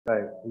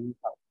在福音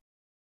上，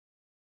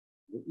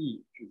这个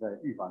义是在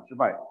律法之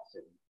外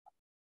显明，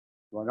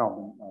主要让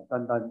我们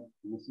单单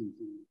凭信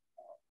心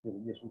这个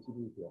耶稣基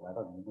督者来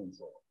到你的面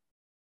前，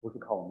不是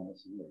靠我们的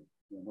行为，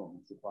免得我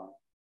们自夸。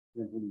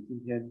愿主你今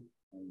天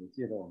也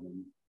借着我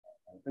们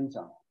来分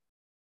享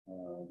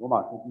罗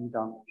马书第1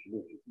章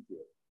16、17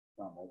节，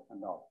让我们来看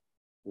到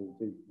就是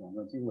这两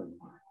段经文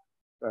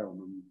在我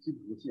们基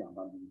督徒信仰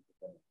当中是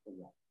非常重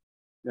要。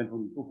愿主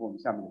你祝福我们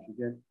下面的时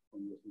间，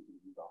奉耶稣基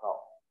督祷告，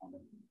阿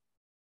门。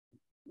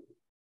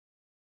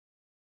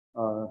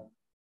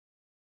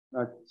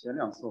那前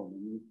2次我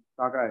们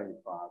大概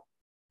把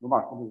罗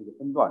马书的这个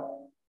分段，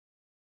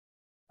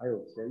还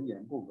有前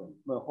言部分、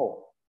论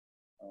后，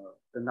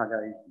跟大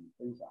家一起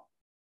分享。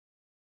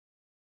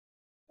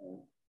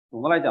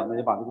总的来讲呢，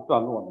也把这个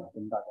段落呢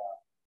跟大家，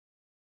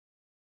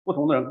不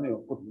同的人可能有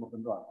不同的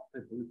分段，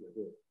这不是绝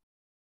对的。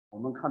我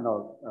们看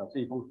到这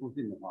一封书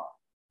信的话，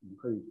我们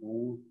可以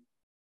从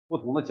不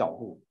同的角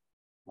度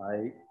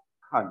来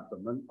看，怎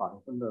么把它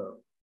分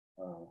的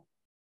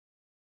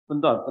分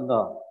段分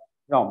的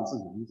让我们自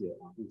己理解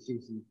更清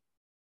晰，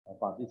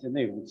把这些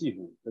内容记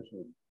住，这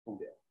是重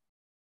点。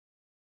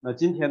那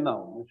今天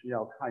呢，我们是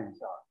要看一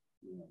下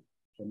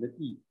神的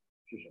义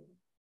是什么，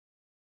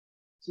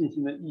信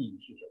心的意义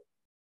是什么？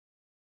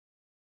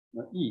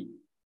那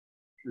义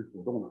是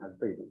主动的还是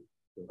被动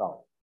得到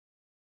的？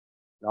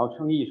然后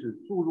称义是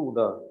注入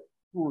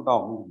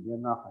到我们里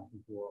面呢，还是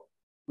说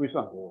归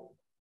算给我们？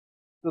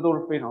这都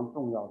是非常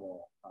重要的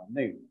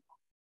内容，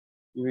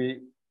因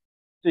为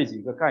这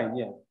几个概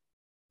念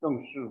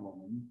正是我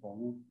们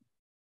从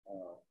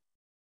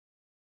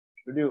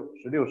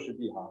16世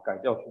纪改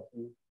教时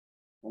期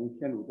从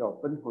天主教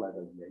分出来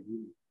的原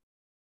因。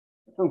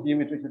正是因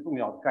为这些重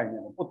要的概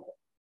念的不同，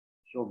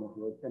使我们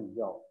和天主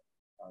教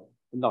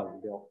分道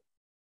扬镳。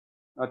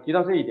提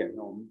到这一点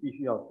呢，我们必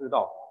须要知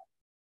道，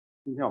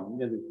今天我们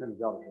面对天主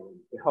教的时候，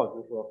不要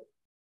就是说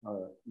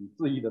以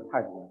自义的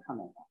态度来看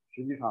待它。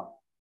实际上，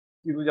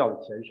基督教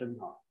的前身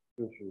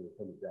就是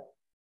天主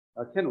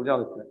教，天主教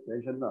的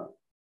前身呢，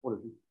或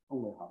者是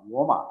称为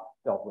罗马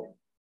教会，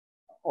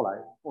后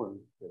人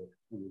给它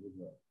称为这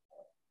个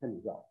天主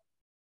教，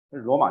这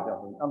是罗马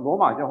教会。那罗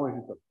马教会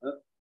是怎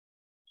么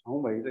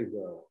成为这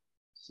个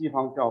西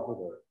方教会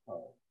的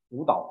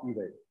主导地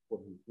位或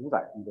者是主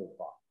宰地位的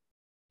话，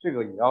这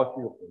个也要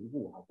去回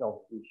顾教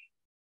会历史。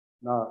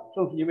那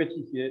正是因为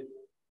这些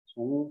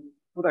从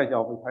初代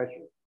教会开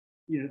始，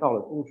一直到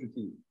了中世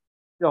纪，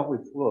教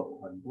会出了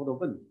很多的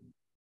问题，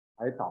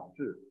才导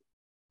致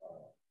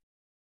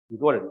许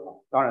多人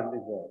当然这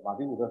个马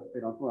丁路德非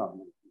常重要的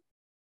一个，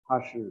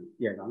他是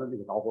点燃了这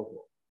个导火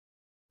索，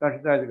但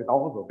是在这个导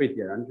火索被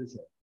点燃之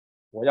前，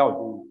火药已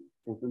经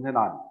储存在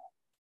那里。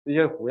这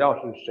些火药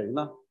是谁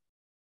呢？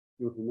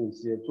就是那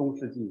些中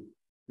世纪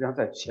实际上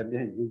在前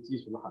边已经积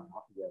存了很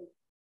长时间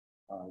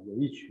了，有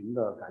一群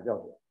的改教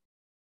者。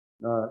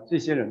那这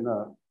些人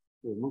呢，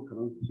我们可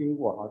能听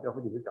过教会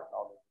里面讲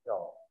到的，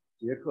叫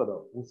捷克的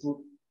福斯，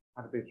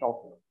他是被烧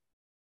死了，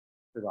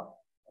对吧？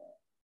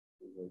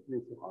这个那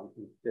次好像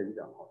是电影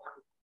讲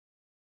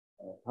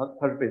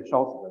他是被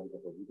烧死的这个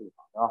火炬队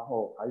长。然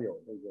后还有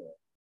这个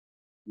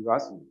伊拉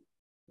斯姆，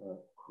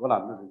荷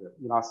兰的这个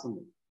伊拉斯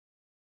姆，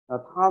那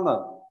他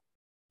呢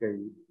给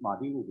马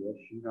丁路德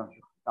实际上是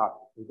很大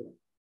的推动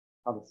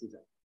他的思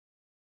想。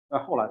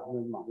那后来他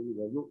跟马丁路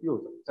德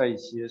又在一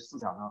些思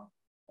想上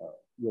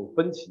有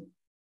分歧，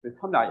所以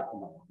他们俩也分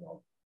道扬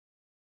镳。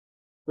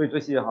所以这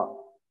些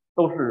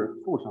都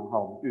是促成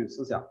我们对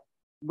思想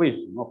为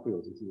什么会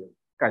有这些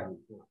概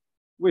念出来，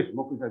为什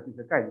么会在这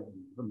些概念上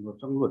有这么多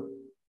争论。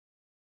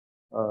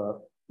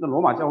那罗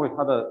马教会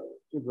它的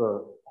这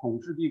个统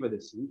治地位的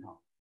形成，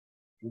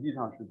实际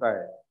上是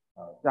在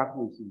加克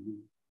顿信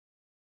经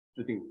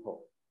制定以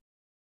后。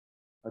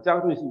加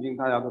克顿信经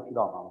大家都知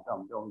道在我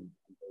们教会里面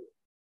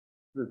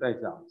是在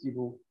讲基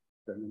督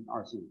神人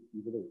二性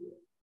一个类别。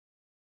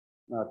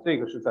那这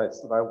个是在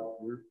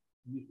451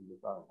年的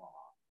时候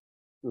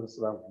就是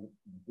450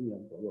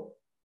年左右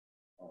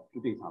制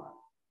定下来。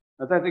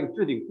那在这个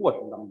制定过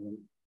程当中，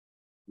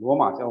罗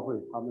马教会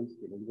他们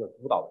起了一个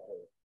主导的作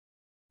用，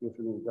就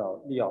是那个叫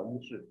利奥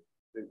一世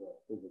这个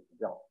主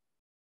教。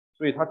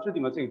所以他制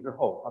定了这个之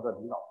后，他的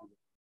领导力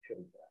确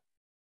立起来，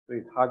所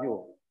以他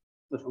就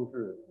自称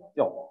是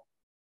教皇，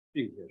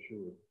并且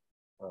是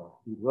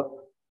彼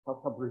得，他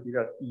不是第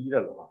一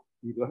任了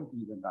彼得是第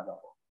一任大教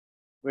皇，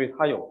所以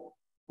他有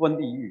关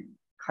地狱、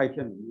开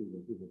天门的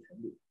这个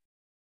权利。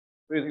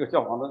所以这个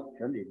教皇的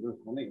权利就是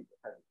从那个时候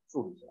开始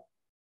树立起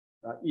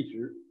来，一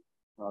直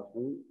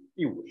从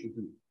第5世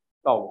纪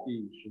到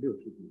第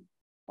16世纪，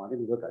马丁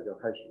路德改教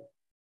开始，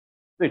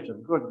在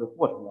整个这个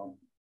过程当中，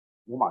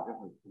罗马教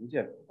会逐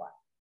渐腐败。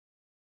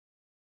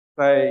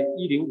在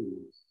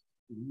1051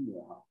年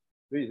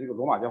所以这个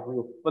罗马教会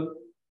又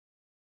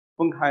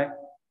分开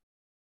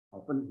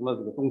分成了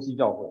这个东西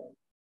教会。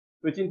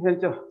所以今天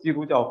基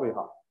督教会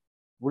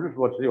不是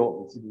说只有我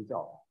们基督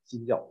教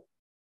新教，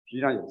实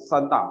际上有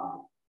三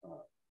大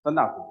分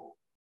支。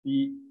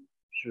第一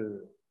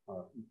是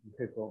你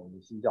可以说我们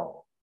的新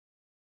教，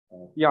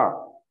第二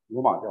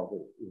罗马教会，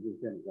也就是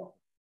天主教，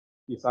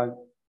第三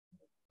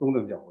东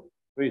正教会。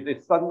所以这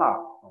三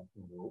大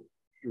主流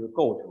是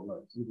构成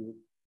了基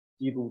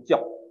督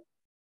教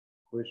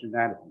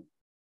Christianity。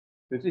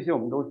所以这些我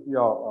们都需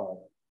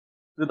要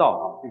知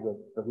道这个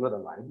整个的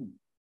来历。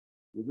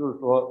也就是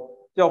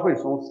说，教会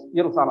从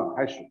耶路撒冷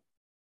开始，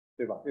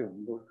对吧？这个我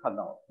们都是看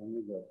到从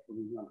那个使徒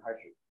行传开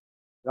始，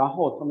然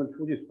后他们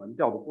出去传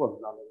教的过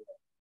程当中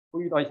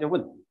会遇到一些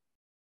问题。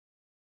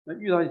那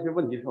遇到一些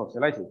问题之后，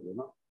谁来解决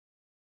呢？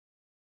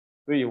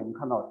所以我们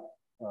看到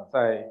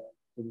在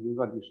使徒行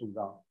传第15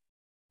章，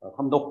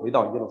他们都回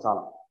到耶路撒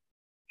冷，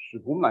使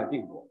徒们来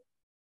定夺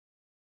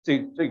这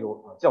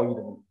个教义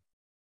的问题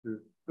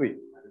是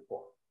对还是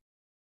错。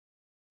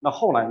那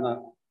后来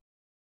呢，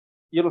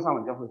耶路撒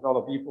冷教会遭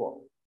到逼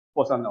迫，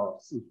扩散到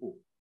四处，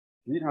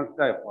实际上是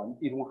在环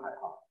地中海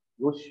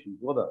有许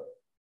多的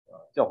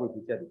教会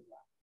被建立起来。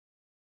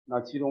那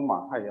其中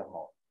马太也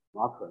好，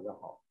马可也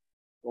好，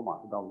多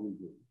马是到了印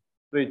度，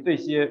所以这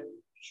些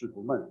使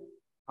徒们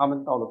他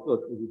们到了各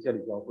处去建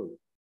立教会，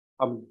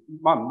他们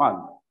慢慢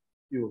的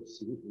就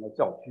形成了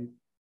教区，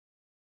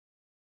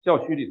教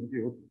区里头就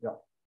有主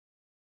教，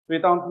所以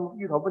当他们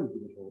遇到问题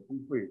的时候，他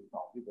们会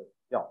找这个主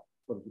教，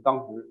或者是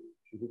当时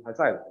使徒还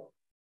在的时候，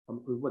他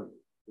们会问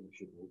这个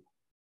使徒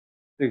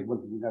这个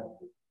问题应该怎么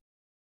做。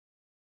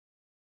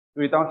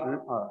所以当时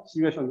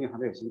新约圣经还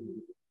没有形成，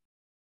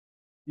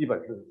基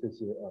本是这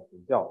些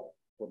主教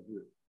或者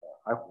是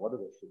还活着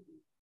的使徒，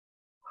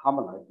他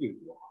们来定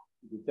夺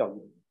这些教义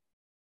的。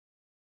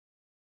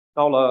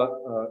到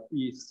了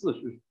第4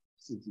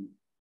世纪，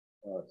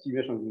新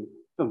约圣经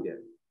正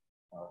典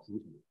形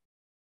成。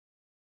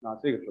那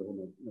这个时候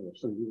呢，那个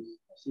圣经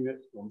新约，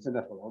我们现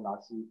在手头拿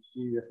新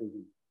约圣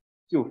经，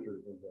就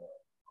是这个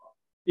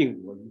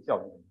定夺一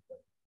教义的一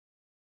个。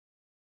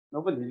那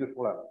问题就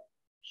出来了，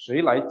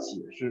谁来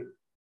解释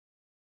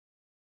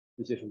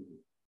这些圣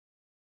经？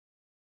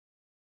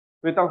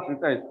所以当时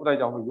在初代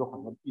教会有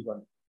很多弊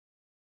端，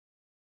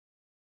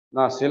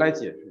那谁来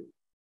解释？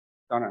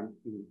当然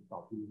就是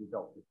找出一些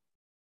教父。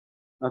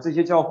那这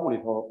些教父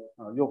里头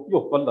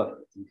又分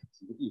了几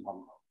个地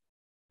方，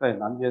在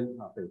南边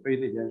北非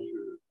那边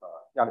是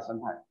亚历山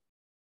泰，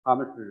他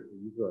们是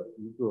一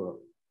个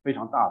非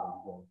常大的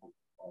一个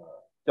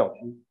教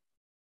区。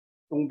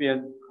东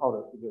边靠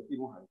的这个地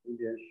中海东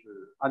边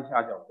是安提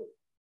阿教会，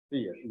这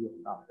也是一个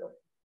很大的教区。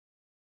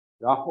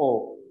然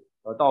后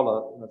到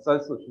了3、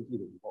4世纪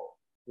的时候，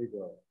这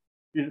个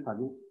君士坦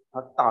丁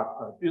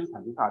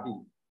大帝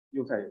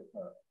又在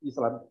伊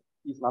斯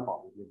兰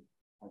堡那边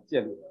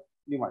建立了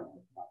另外一个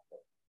大教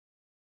会，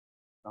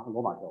然后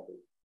罗马教会。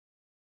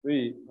所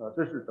以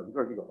这是整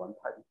个这个环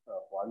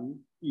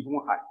地中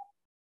海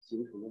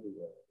形成的这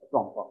个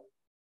状况。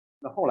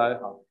那后来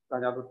大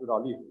家都知道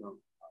历史上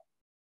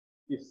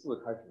第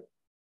4开始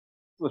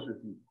4世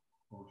纪、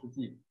5世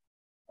纪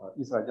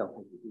伊斯兰教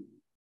开始兴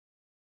起。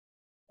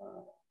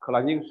可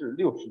兰经是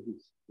6世纪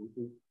起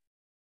兴。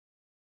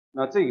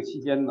那这个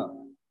期间呢，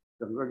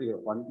整个这个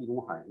环地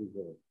中海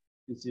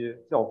这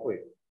些教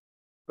会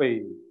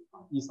被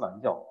伊斯兰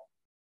教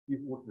几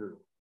乎是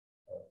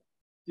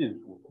尽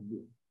数吞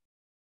并。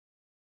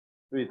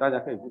所以大家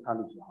可以去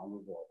看历史那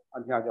个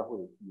安提阿教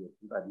会也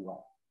不在例外。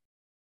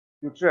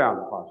就这样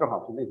的话，正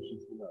好是那个时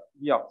期呢，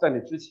在那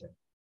之前，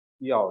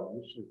伊奥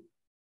一世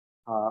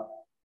他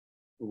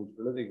主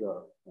持了这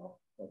个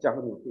加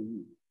克顿会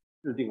议，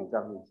制定了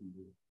加克顿新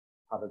约，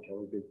他的权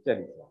威被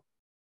建立起来。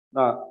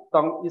那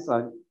当伊斯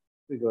兰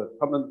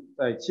他们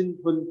在侵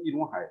吞地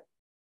中海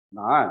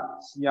南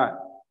岸、西岸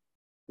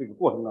这个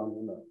过程当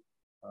中呢，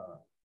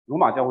罗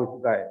马教会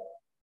是在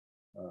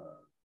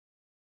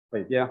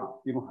北边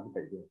地中海的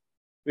北边，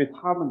所以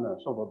他们呢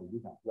受到的影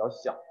响比较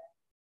小。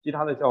其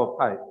他的教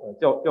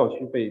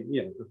区被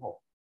灭了之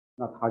后，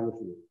那它就是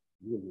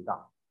一个一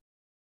大。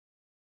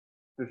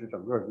这是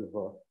整个就是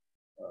说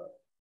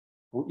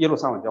从耶路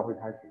撒冷教会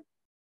开始，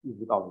一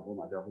直到了罗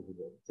马教会这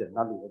个简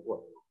单的一个过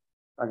程。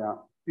大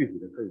家具体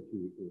的可以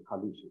去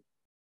看历史。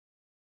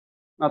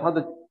那他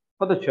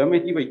的权威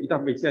地位一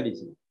旦被建立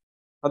起来，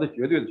他的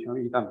绝对的权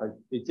威一旦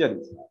被建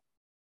立起来，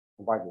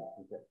腐败就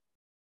出现。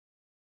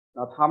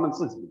那他们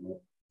自己呢，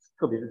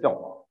特别是教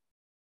皇，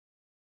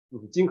就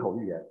是金口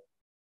玉言，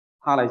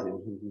他来解释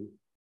圣经，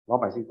老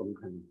百姓不能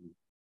看圣经。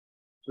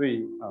所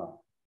以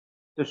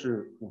这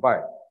是腐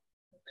败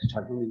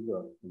产生的一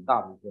个很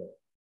大的一个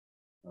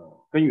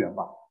根源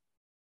吧。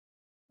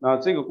那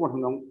这个过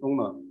程当中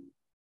呢，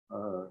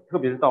特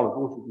别是到了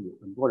中世纪，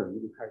很多人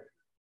就开始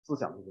思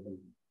想这个问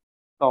题。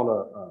到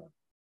了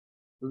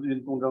十字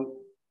军东征，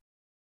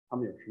他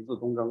们有十字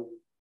东征，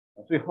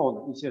最后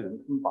呢，一些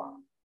人他们把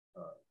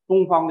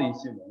东方的一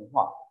些文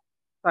化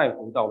带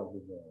回到了这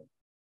个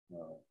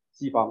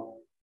西方。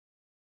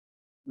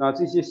那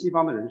这些西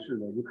方的人士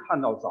呢，就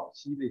看到早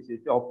期这些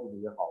教父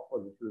也好，或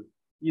者是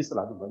伊斯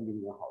兰的文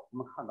明也好，他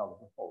们看到了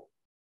之后，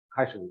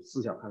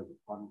思想开始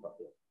发生转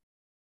变，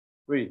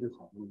所以就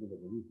产生了这个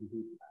文艺复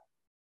兴时代。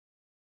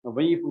那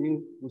文艺复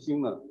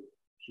兴呢，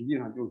实际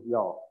上就是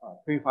要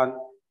推翻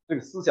这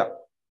个思想，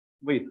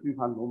为推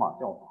翻罗马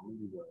教皇的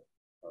这个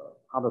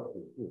他的统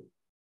治，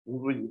雄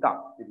之一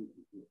大这种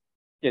统治，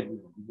建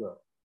立了一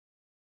个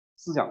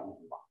思想艺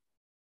术吧。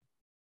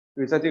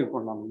所以在这个过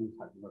程当中，就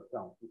产生了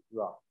像福斯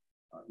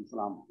伊斯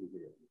兰姆这些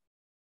人。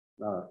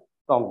那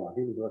到了马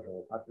丁路德的时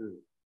候，他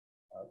是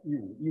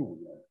1515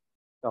年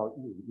到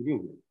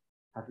1516年，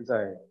他是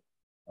在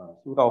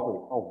修道会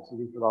奥古斯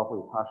丁修道会，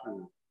他是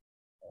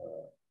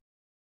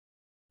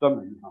专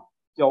门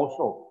教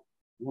授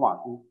罗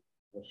马书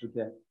和诗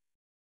篇。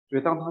所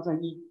以当他在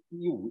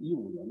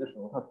1515年的时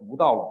候，他读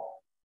到了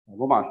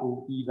罗马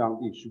书1章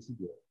第17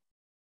节，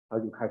他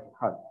就开始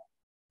看，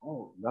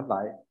原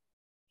来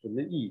神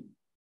的意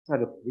在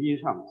这福音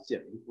上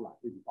显明出来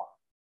这句话，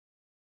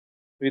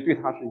所以对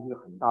他是一个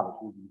很大的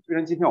冲击。虽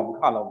然今天我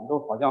们看了，我们都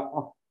好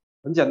像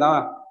很简单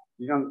啊，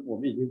实际上我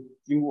们已经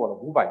经过了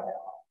500年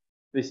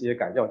这些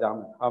改教家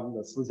们他们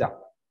的思想，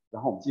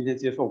然后我们今天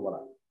接受过来，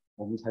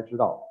我们才知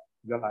道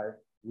原来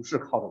不是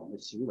靠着我们的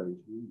行为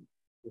去义，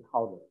是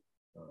靠着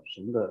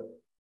神的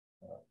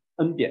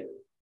恩典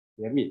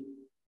怜悯，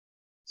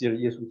借着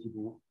耶稣基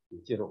督，也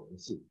借着我们的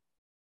信。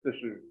这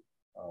是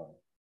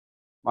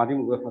马丁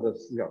路德他的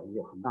思想一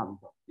个很大的影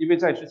响，因为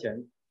在之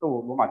前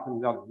受罗马天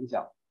主教的影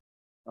响，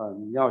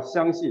你要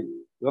相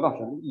信得到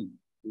神的义，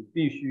你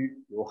必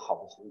须有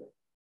好的行为。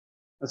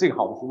那这个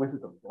好的行为是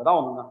怎么得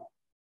到的呢？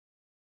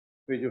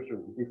所以就是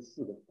我们第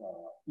4、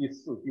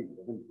第5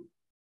个问题。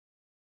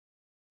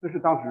这是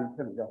当时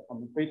天主教他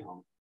们非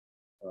常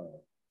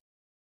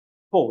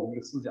错误的一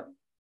个思想，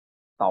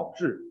导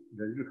致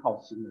人是靠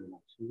行为来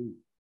称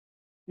义，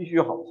必须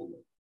有好的行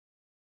为。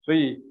所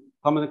以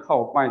他们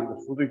靠卖这个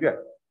赎罪券，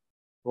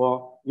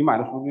说你买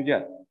了赎罪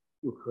券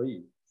就可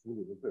以赎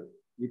你的罪，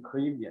你可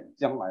以免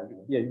将来这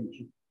个炼狱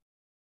之苦。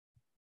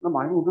那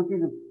马丁路德就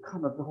是看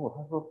了之后，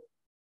他说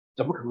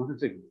怎么可能是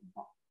这个情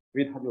况？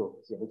所以他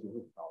就写了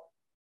95条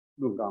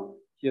论纲，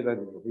贴在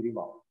这个威丁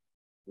堡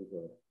这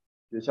个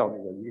学校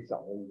这个一个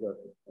小的一个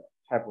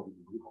chapel 的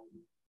门口。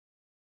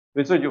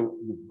所以这就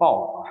引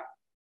爆了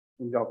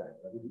宗教改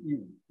革。就是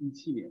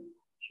1517年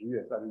10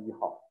月31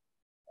号，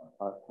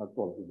他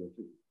做了这件事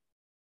情。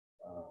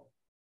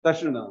但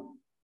是呢，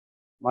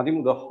马丁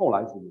路德后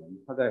来几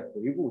年他在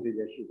回顾这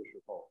件事的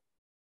时候，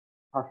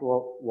他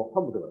说我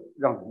恨不得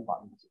让人把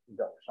那个95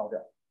条烧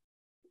掉，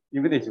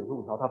因为那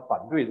95条他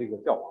反对这个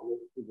教皇的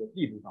这个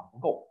力度上不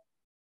够。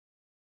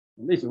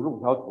那95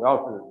条主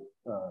要是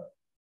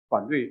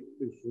反对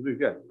这个赎罪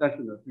券，但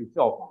是呢对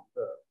教皇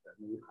的权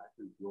威还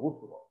是有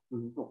所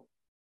尊重。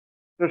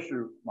这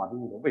是马丁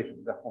路德为什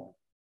么在后面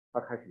他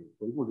开始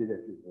回顾这件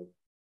事情，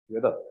觉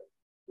得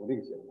我这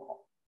个写的不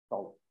好，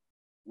烧了，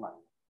重来。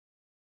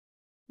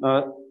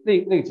那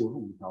个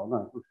95条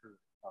呢，就是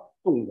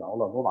动摇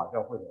了罗马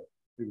教会的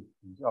这个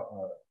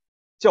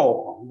教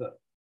皇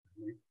的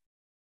权威，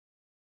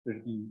这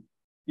是第一。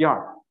第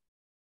二，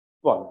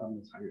断了他们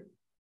的财源。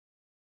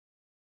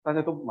大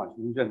家都不买赎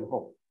罪券之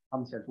后，他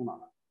们钱从哪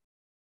来？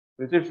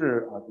所以这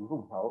是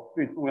95条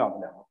最重要的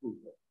2个部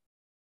分。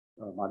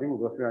马丁路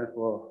德虽然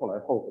说后来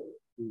后悔，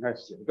应该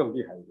写的更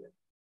厉害一点，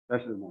但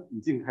是呢，已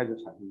经开始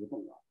产生一个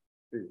动摇，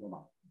对罗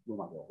马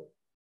教会。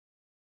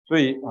所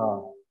以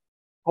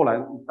后来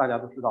大家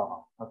都知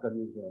道他跟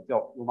那个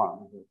罗马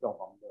那个教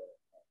皇的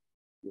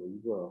有一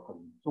个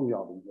很重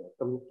要的一个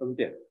争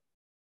辩，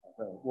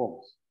在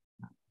Worms，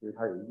 所以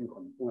他有一句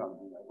很重要的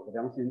名言：我的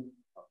良心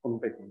不能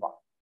被捆绑。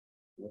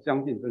我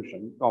相信这是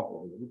神告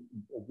诉我的，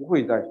我不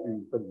会再去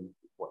跟你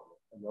混了。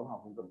原话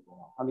不是这么说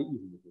话，他的意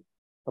思就是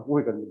他不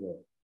会跟那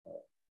个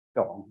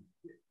教皇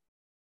去。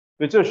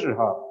所以这是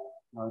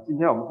今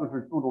天我们就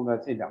是注重在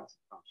这2集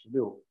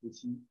16、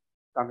17，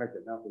大概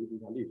简单回顾一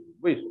下历史，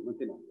为什么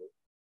这2个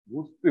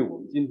对我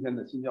们今天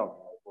的新教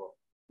徒来说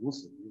如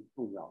此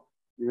重要？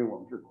因为我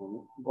们是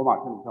从罗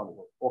马天主教里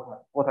头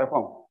脱胎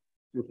换骨，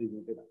就是因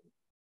为这2个。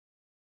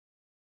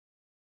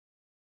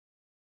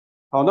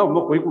好，那我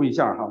们回顾一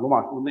下罗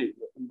马书内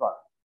部的分段，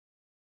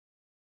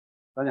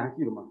大家还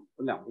记得吗？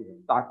分2部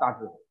分，大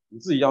致你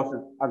自己要是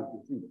按你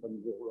自己的分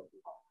没有问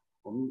题。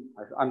我们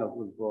还是按照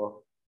就是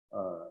说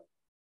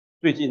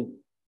最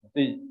近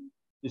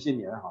这些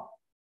年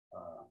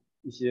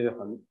一些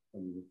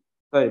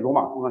在罗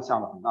马书上下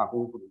了很大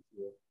功夫的一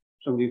些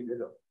圣经学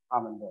者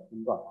他们的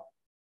分段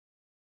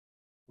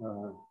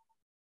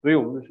所以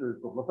我们是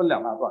总的分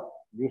2大段，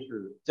一个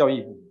是教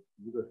义部分，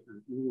一个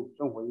是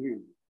生活应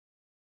用。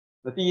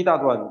那第1大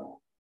段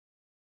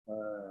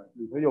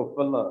里头又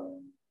分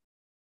了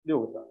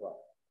6个小段，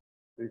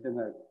所以现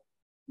在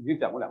已经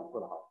讲过2次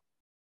了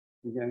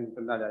今天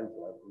跟大家一起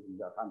来复习一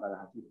下，看大家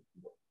还记得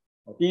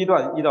不？第1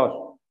段1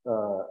章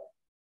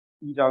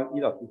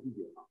1到17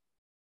节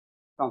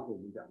上次我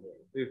们讲过，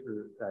这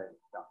是在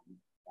讲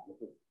2个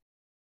事。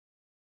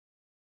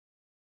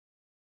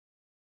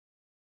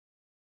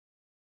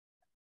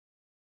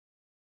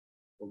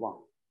我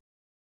忘了，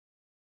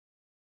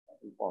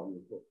不好意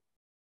思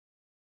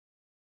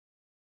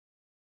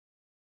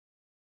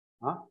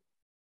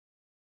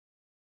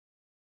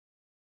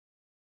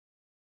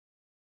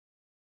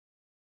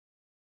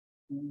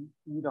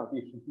1到第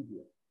17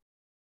节。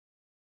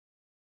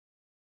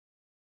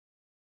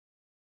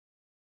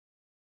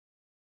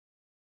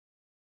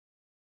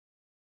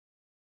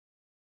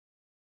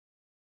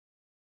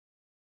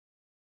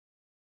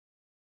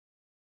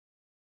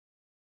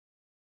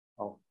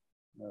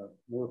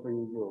没有声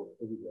音就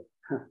休息节。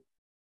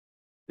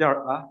第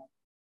二啊，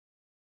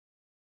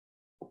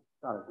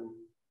大点声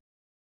音。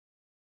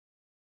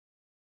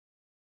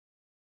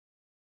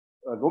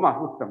罗马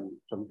书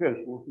整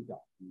卷书是讲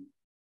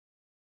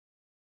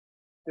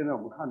现在我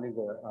们看那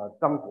个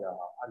章节啊，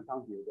按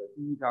章节的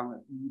第1章的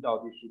第1到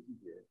第17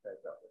节在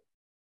讲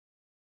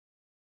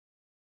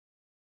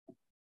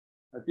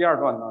的。第2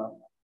段呢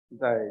是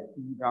在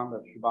第1章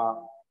的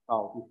18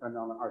到第3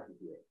章的20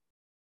节，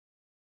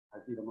还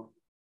记得吗？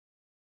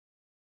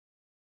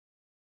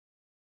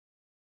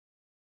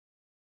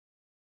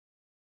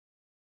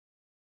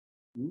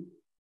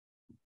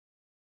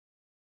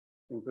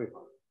对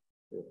吧？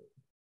对。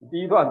第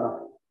1段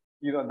呢，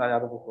第1段大家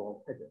都不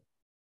说，太简单。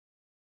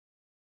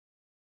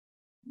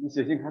你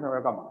写信开头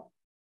要干嘛？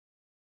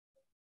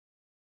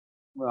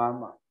问安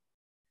嘛，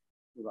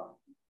对吧？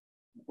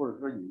或者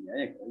说引言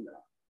也可以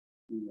啊，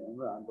引言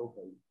问安都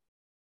可以。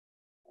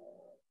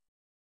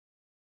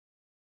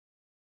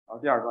然后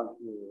第2段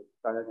是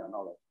大家讲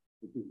到了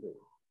是定罪，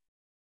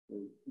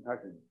一开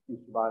始第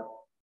18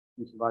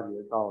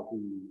节到第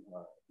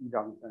1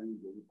章31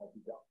节一开始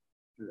讲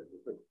世人的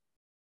罪，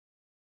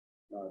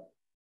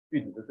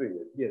具体的罪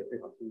也列得非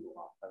常清楚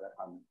啊，大家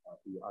看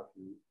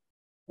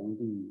从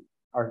第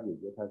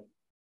29节开始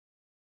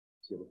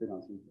写得非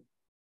常清楚。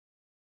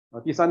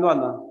第3段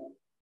呢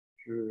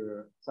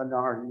是3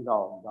章21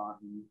到5章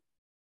21，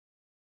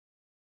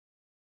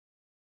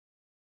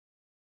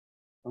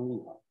争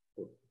议啊，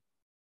对。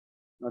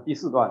那第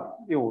4段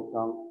6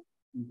章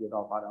1节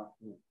到8章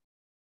15，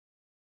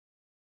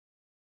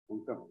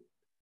从政。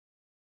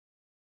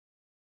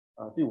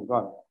第5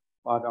段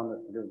8章的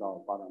16到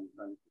8章的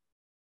30。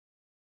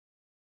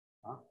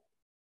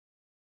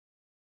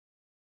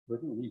可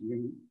是你已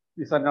经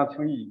第3章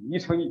称义，一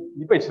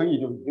被称义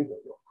就已经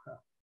得救，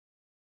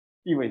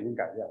地位已经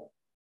改变了。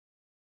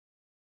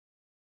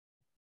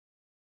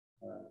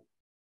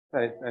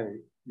再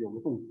有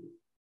个动词，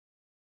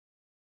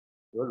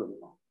得荣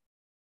耀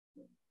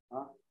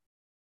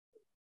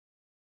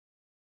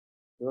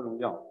得荣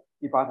耀。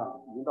第8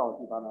章已经到了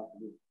第8章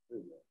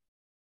16节，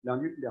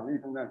两翼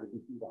征战是第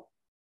7章，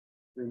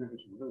所以那是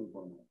行政一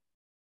方面。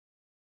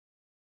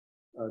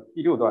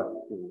第6段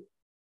是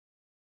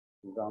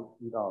5章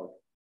1到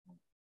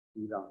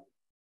11章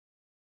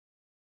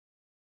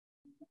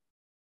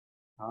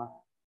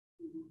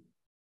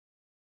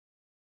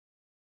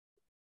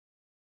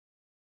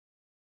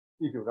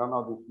第9章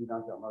到第11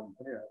章讲到以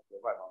色列人和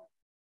外邦人，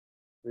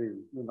所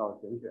以论到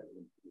拣选的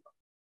问题。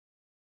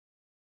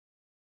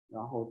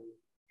然后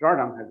12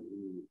章开始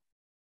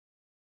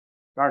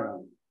12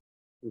章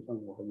对生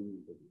活和英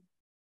语这里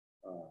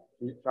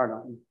，12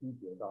章1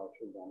节到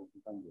15章的第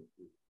3节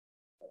是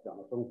讲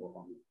的生活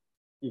方面。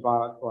第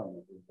8段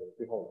呢就是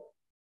最后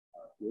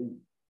结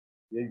语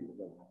的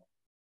问题，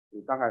所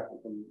以大概是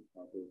跟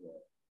这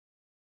个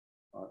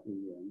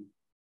引言、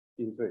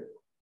定罪、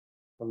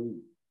称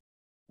义、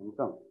成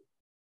圣、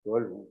得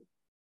荣、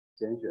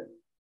拣选、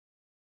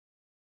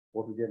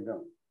活出见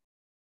证、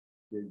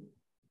结语。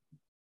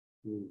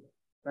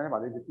大家把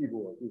这个记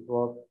住，就是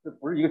说这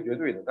不是一个绝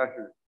对的，但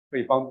是可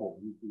以帮助我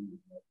们去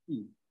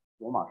记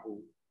罗马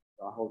书，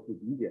然后去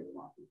理解罗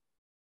马书。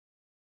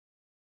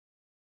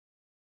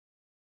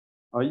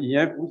引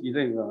言复习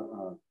这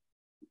个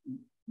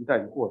一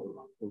带就过去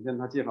了。首先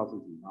他介绍自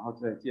己，然后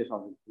再介绍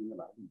这个福音的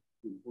来历，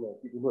引出了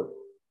基督论，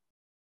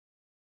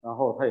然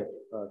后他也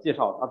介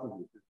绍他自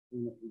己是福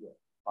音的使者，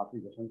把自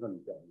己的身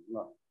份表明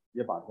了，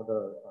也把他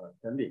的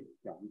权柄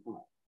表明出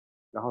来，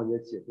然后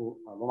也写出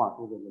罗马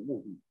书的这个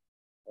目的，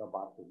要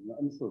把属灵的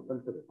恩赐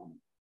分赐给他们。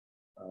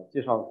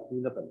介绍福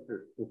音的本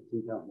质，就是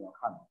今天我们要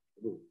看的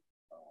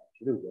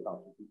16节到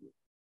17节。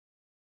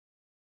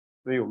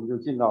所以我们就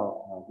进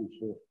到就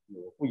是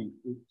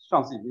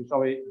上次已经稍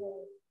微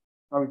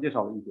介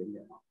绍了一点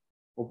点啊。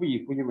我不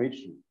以福音为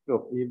耻，这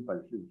福音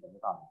本是神的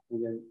大能。中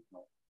间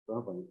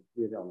本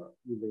列掉了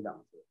因为2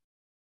个字，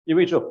因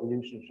为这福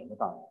音是神的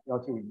大能，要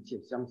救一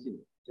切相信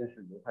的，先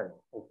是犹太人，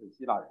后是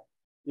希腊人。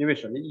因为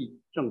神的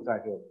义正在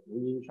这福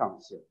音上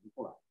显明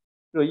出来，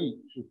这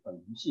义是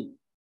本于信，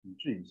以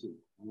至于信，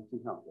从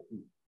信上得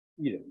义，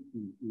义人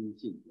必因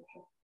信得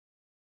生。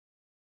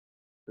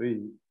所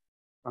以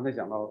刚才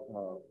讲到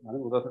马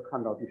丁路德他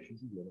看到第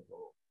17节的时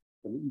候，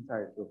神的义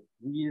在这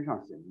福音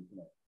上显明出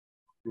来，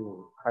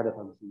就开了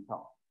他的心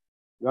窍。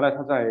原来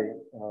他在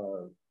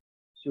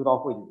修道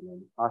会里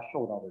面他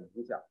受到的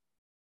影响，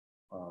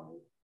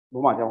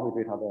罗马教会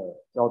对他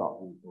的教导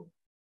就是说，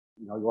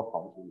你要有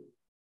好的行为，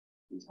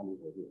你才能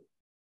得救。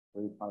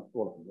所以他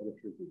做了很多的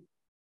事情，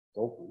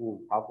走苦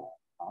路爬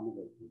那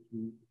个古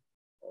梯，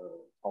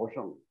朝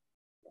圣，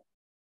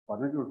反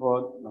正就是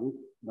说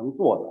能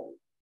做的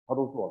他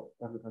都做了，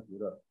但是他觉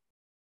得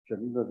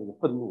神的这个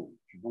愤怒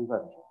始终在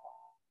他身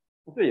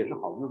上，这也是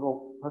好，就是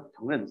说他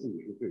承认自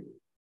己是罪人，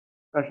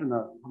但是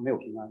呢他没有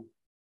平安，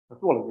他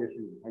做了这些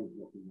事情他也没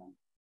有平安，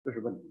这是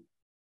问题。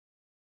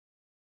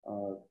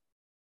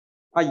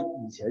他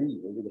以前以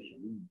为这个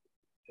神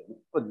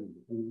愤怒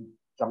的公义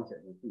彰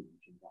显在自己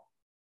身上，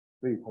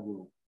所以他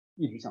就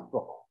一直想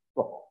做好。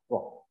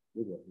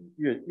结果是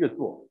越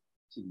做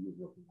信越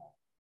做出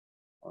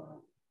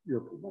来，越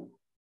苦闷。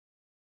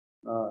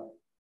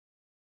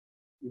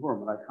一会儿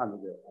我们来看这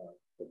个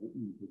怎么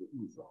译这个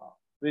意思哈。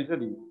所以这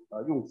里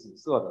用紫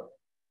色的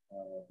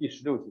第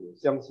16节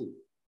相信，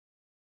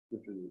就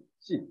是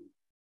信，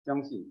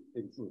相信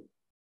这个字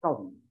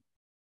到底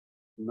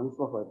你能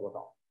说出来多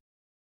少？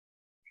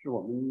是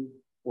我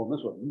们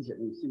所理解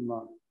的信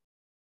吗？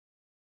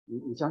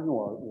你相信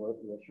我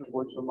是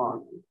活神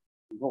吗？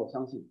你说我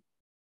相信，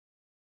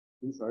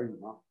仅此而已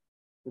吗？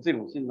就这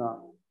种信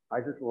呢，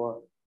还是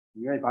说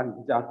你愿意把你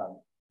的家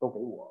产都给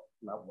我，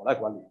我来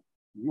管理，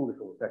你用的时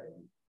候我再给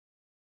你？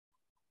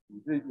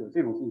你有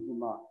这种信心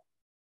吗？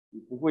你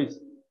不会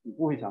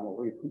想我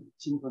会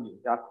侵吞你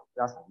的家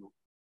产吗？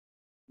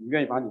你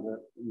愿意把你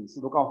的隐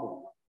私都告诉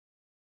我吗？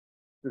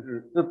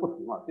这不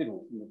同啊，这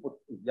种信不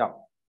一样。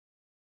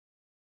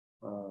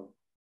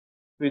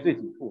所以这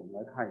几处我们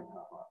来看一看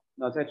啊。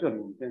那在这里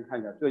我们先看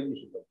一下这意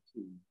是本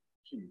信，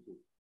是语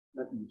信。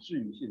那以是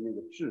语信那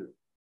个是，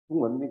中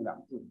文那两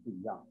个字是不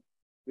一样的，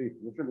所以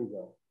不是那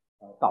个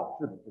导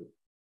致的致，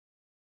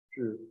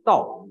是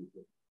道的意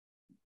思。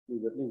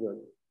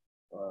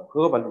和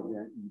合本里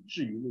面以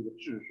至于那个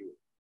至是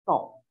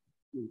道，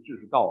那个至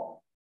是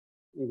道，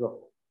那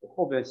个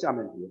后边下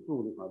面结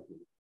束那块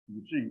字，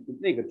以至于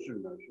那个至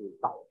呢是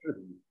导致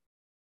的意思，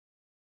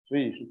所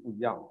以是不一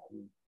样的。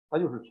它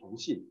就是从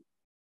信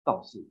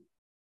到信，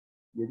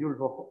也就是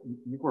说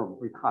一会儿我们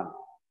会看，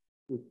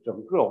就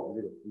整个我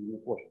们这个福音的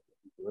过程，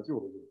得救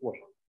的这个过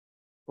程，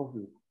都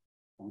是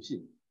从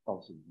信到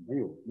信，没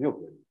有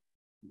别人，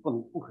你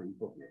不可以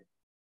做别人，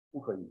不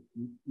可以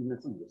因为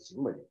自己的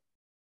行为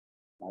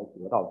来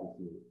得到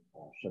这些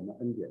神的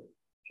恩典、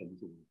神的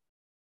救恩，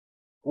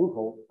从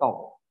头到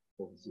尾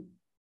都是信。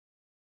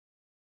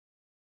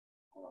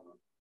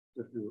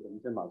就是我们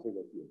先把这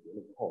个解决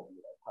了之后，我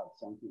们来看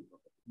相信和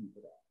意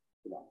思的，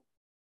对吧？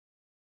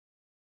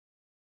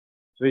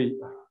所以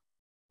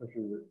就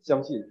是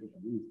相信是什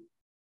么意思？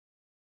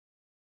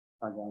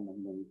大家能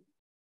不能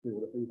对我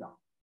的分享？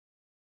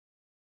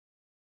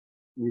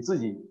你自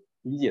己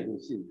理解这个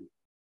信？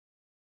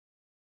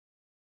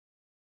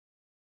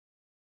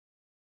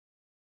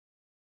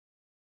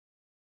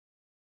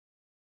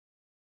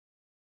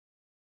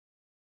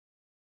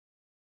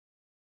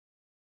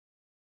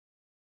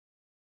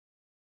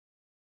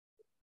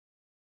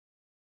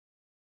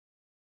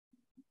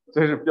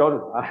这是标准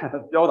答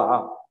案，标答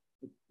案。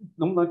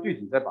能不能具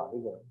体再把这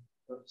个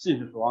信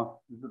是所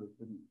望之事的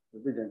实体，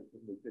未见之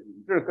事的确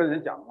定？这是跟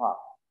人讲的话，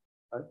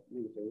那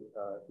个谁，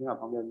听下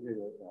旁边这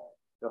个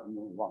叫什么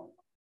东西忘了，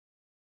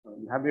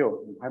你还没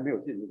有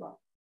信对吧？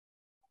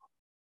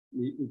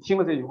你听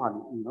了这句话，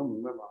你能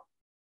明白吗？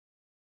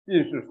信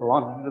是所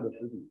望之事的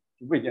实体，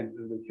是未见之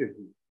事的确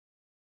定。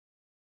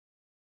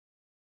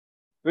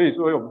所以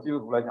作为我们基督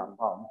徒来讲的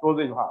话，我们说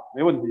这句话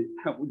没问题，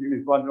吴经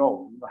理说完之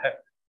后我明白，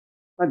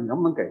那你能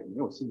不能给没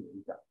有信的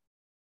影响？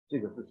这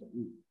个是什么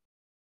意思？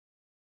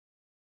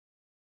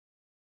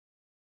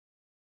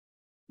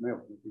没有，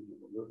我就是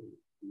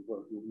一个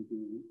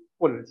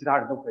或者是其他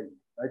人都可以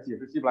来解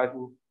释希伯来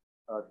书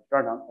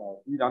12章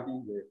1章第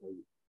1节也可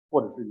以，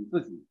或者是你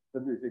自己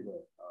针对这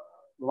个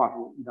罗马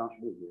书1章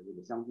16节这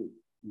个相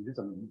信，你是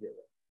怎么理解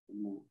的？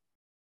能不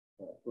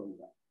能说一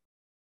下？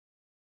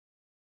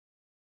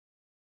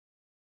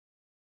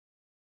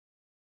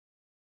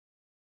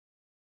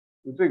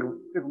就这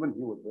个问题，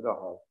我觉得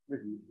哈，为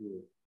什么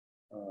是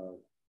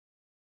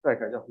在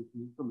改教时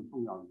期这么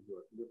重要的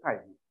一个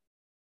概念，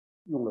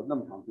用了那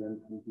么长时间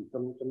才能去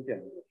争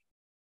辩这个事。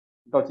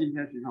到今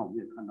天，实际上我们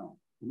也看到，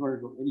很多人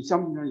说，你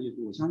相不相信耶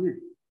稣？我相信。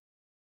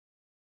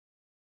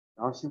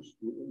然后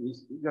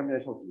你愿不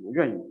愿意受洗？我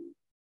愿意。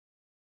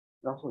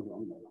然后受洗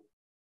完没了。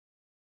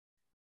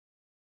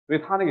所以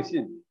他那个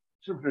信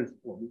是不是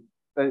我们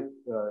在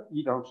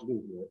1章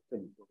16节这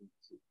里说的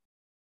信？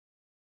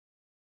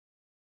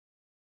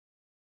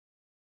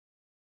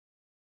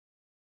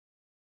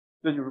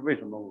这就是为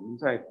什么我们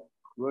在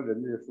和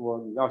人家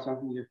说你要相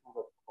信耶稣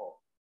的时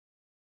候，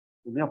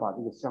我们要把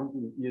这个相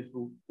信耶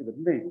稣这个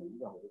内容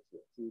要给它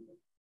写清楚，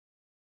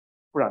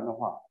不然的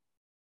话，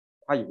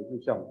他以为就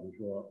像我们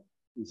说，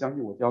你相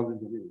信我教的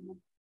这些内容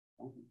吗？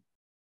相信，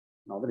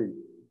脑子里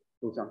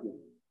都相信，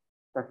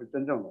但是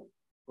真正的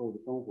和我的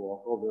生活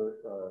和我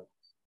的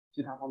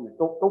其他方面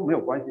都没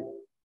有关系的，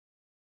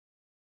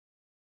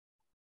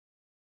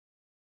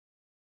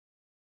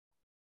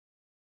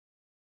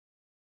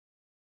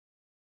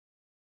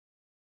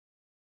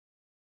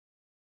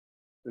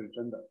这是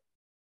真的。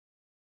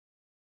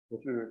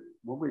可是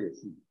魔鬼也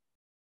信，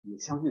也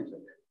相信神，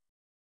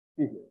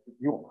并且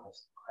比我们还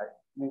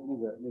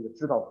那个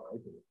知道的还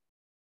多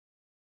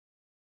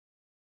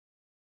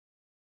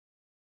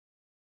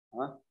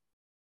啊，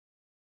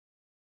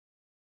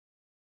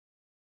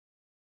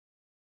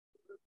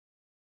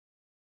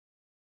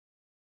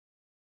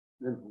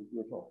认同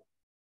接受。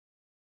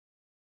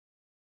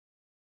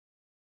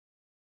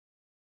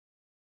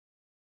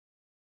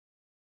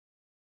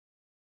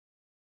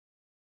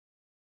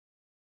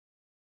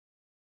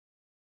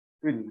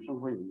对你的生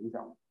活有影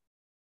响。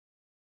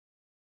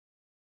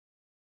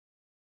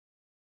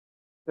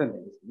在哪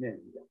个层面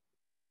影响？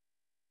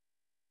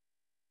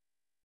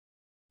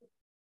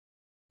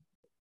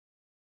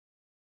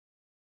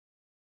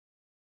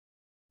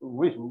我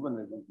为什么问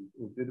这个问题？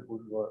我觉得不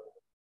是说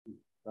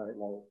来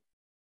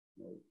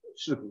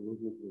试图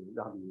就是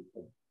让你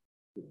很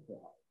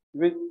好，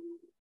因为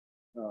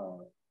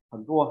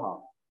很多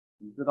哈，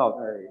你知道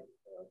在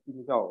基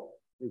督教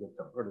这个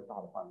整个的大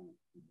的范围，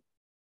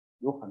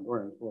有很多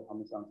人说他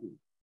们相信，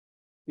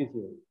并且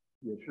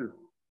也是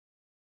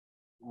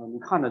你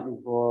看着就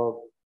是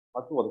说他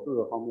做的各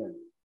个方面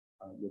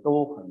也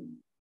都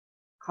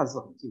看似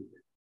很敬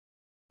虔，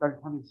但是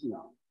他们的信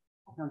仰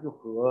好像就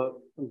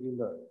和圣经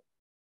的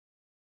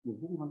有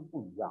些地方是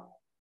不一样。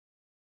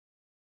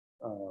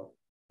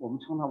我们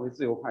称它为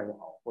自由派也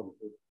好，或者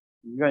是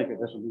你愿意给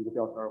他什么一个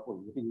标签或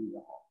者一个定义也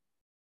好，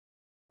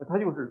他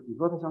就是你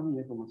说他相信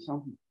耶稣吗？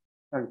相信，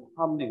但是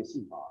他们那个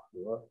信法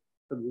和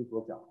圣经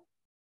所讲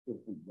就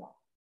不一样，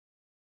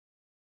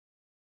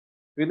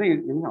所以那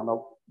个影响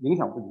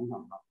不影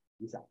响他？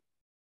影响，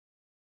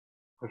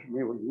可是没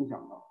有影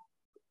响到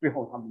最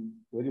后他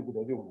们得救不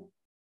得救呢？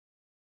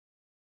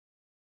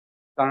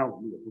当然我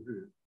们也不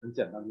是很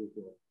简单，就是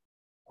说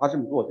他这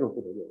么做就是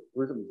不得救，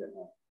不是这么简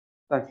单。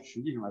但是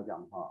实际上来讲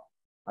的话，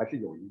还是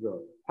有一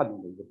个判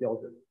断的一个标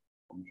准。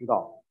我们知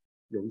道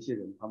有一些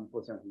人他们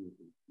做相信耶稣，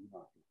实际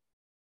上是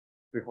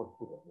最后是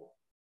不得救。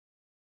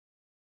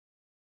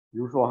比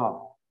如说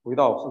哈，回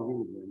到圣经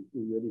里面旧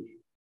约历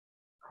史，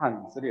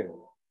看以色列人，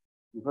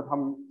你说他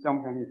们相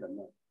不相信神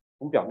呢？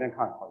从表面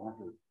看好像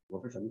是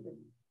我是神的子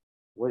民，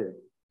我也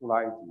出了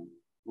埃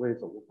及，我也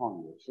走过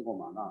旷野，吃过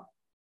玛纳，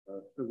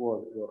吃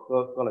过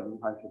喝了灵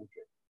磐石的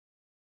水。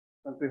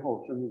但最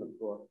后圣经怎么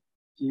说？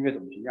新约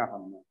怎么评价他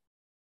们呢？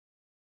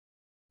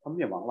他们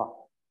灭亡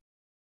了。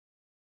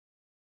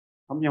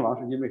他们灭亡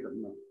是因为什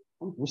么呢？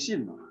他们不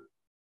信呢。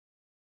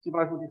希伯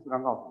来书第4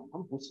章告诉我们，他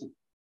们不信。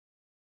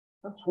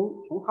但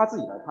从他自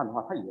己来看的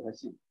话，他以为他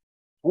信。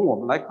从我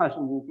们来看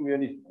圣经旧约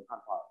历史来看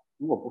的话，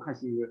如果不看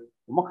新约，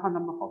我们看他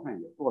们好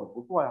像也做的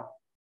不错呀，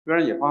虽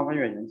然也发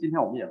怨言，今天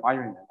我们也发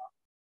怨言了，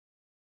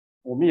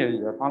我们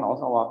也发牢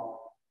骚啊，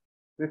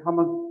所以他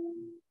们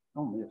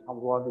跟我们也差不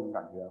多这种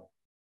感觉啊。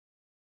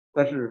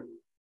但是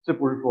这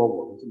不是说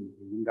我们这么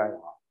不应该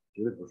啊，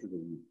绝对不是这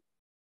个意思，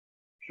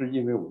是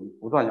因为我们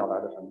不断要来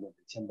的神面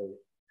谦卑，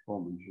说我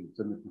们是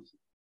真的不行，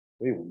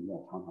所以我们要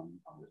常常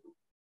这种。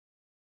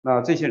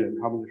那这些人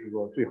他们就是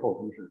说最后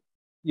他们是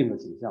应了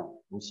景象，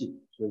不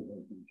信，所以没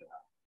有进审判。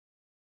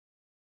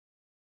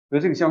所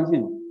以这个相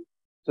信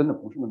真的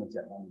不是那么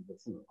简单的一个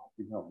字啊。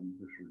今天我们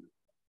就是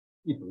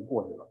一读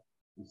过去了，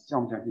你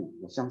相不相信？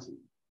我相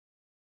信，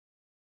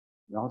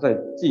然后再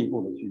进一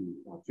步的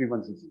去追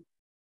问自己，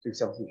这个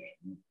相信是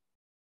什么？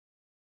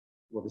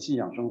我的信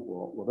仰生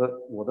活，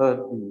我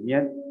的里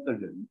面的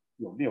人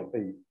有没有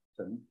被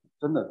神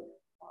真的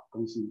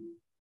更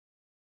新？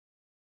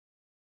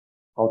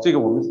好，这个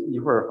我们一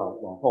会儿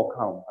往后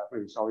看，我们还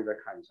会稍微再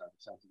看一下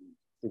相信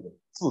这个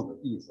字的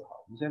意思哈。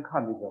我们先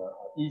看这个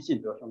因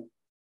信得生，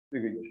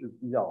这个也是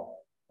比较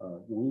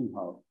容易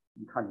哈，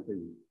一看就可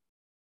以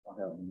大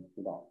概我们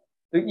知道。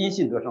这个因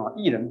信得生啊，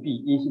一人必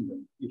因信得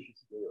生，第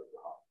17节有一个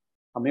哈，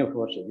他没有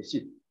说谁的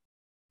信，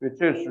所以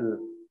这是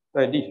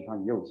在历史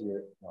上也有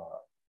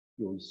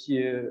有一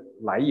些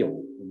来由。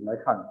我们来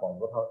看保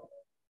罗他，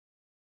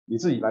你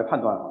自己来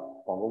判断啊，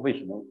保罗为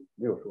什么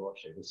没有说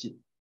谁的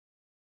信？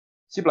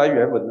希伯来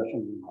原文的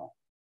圣经哈，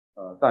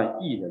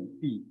但一人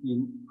必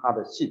因他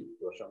的信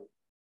得生。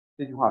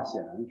这句话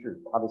显然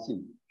是他的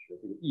信是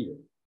这个一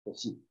人的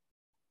信，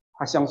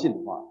他相信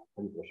的话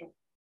他就得生。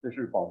这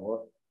是保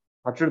罗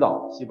他知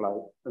道希伯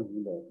来圣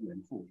经的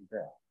原著是这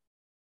样，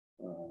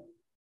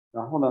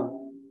然后呢，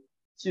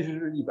其实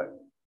是一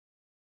本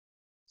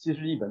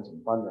怎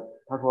么翻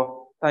的？他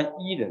说，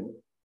但一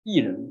人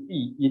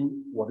必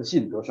因我的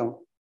信得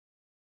生，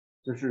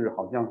就是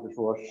好像是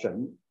说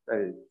神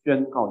在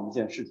宣告一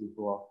件事情，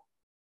说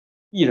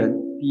一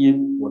人必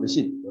因我的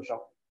信得生，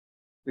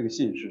这个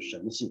信是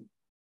神的信。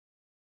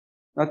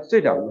那这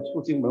两个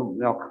处经文我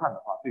们要看的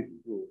话，对比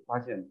就发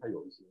现它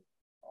有一些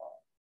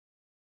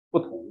不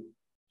同，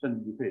甚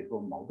至你可以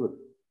说矛盾，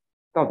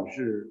到底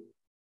是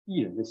一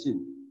人的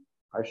信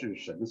还是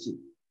神的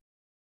信？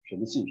神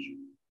的信使。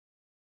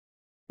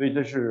所以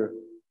这是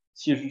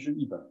其实是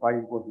一本翻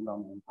译过程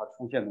当中它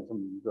出现的这么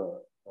一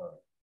个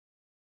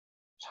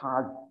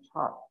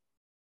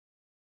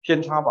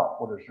偏差吧，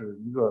或者是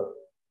一个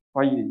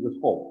翻译的一个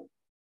错误，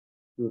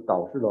就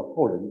导致了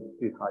后人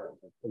对他有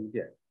个分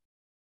辨。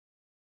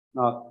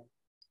那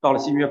到了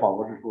新约，保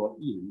罗是说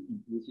一人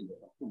必因信得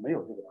生，就没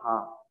有这个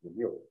他，也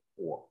没有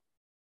我，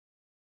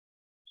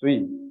所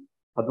以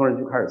很多人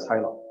就开始猜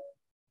了，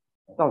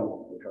到底怎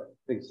么回事？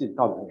这个信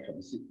到底是什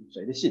么信？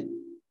谁的信？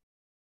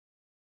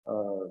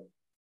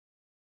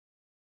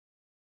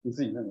你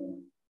自己认为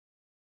呢？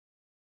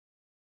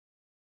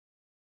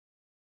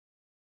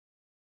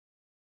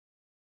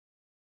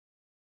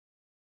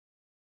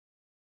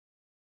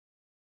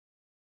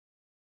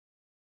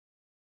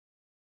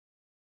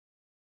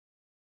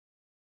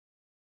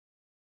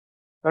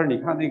但是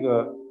你看那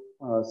个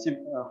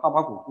哈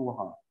巴谷书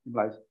哈，希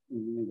伯来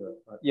那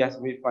个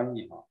ESV 翻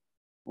译哈，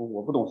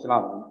我不懂希腊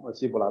文和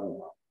希伯来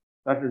文啊，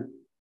但是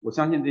我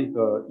相信这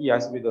个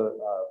ESV 的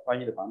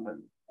翻译的版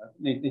本，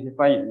那些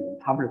翻译人员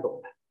他们是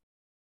懂的，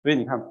所以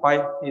你看 by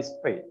his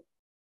faith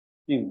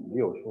并没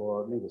有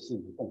说那个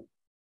信是动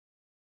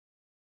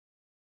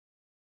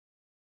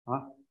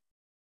啊，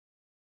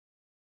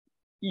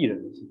义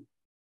人的信。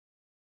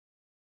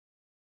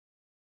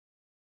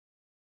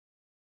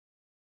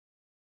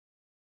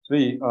所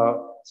以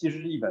其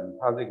实是译本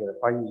它这个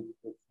翻译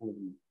就出了问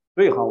题。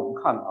所以哈，我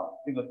们看啊，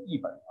这个译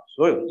本啊，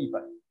所有的译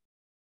本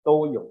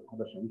都有它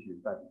的神学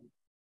在里面，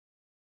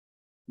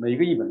每一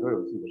个译本都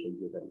有自己的神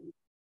学在里面。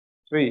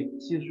所以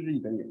其实是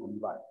译本也不例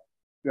外，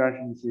虽然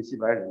是一些希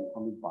伯来人，他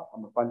们把他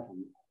们翻成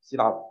希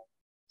腊文，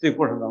这个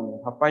过程当中，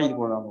他翻译的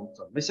过程当中，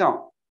怎么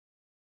向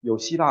有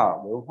希腊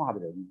文化的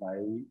人来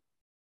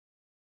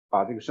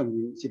把这个圣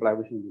经希伯来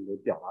文圣经给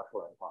表达出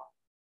来的话，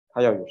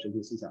他要有神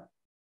学思想，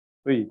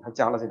所以他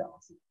加了这两个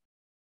字，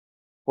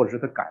或者是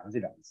他改了这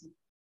两个字。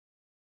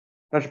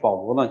但是保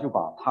罗呢，就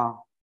把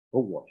他和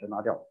我全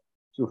拿掉，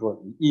就说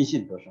你因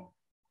信得生。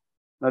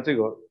那这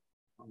个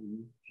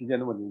时间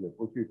的问题也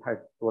不去太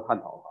多探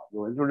讨哈。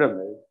有人就认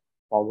为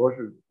保罗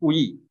是故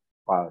意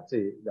把这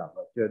两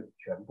个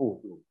全部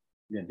就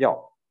免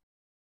掉，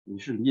你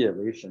是理解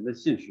为神的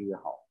信实也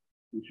好，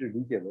你是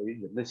理解为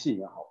人的信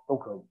也好，都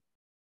可以。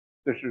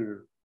这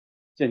是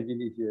现今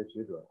的一些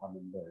学者他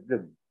们的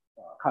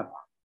看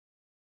法。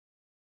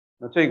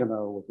那这个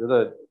呢，我觉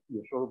得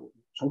也说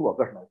从我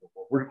个人来说，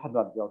我不是判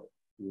断的标准，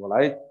我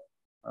来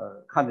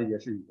看这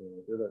件事情，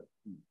我觉得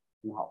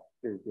挺好，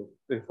这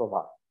个说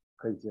法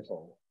可以接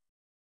受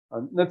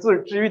的。那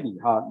至于你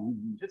哈，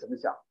你是怎么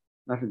想，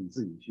那是你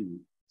自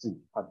己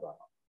判断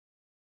了。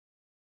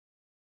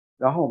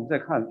然后我们再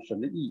看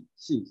神的义、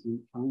信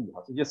心、称义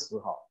哈，这些词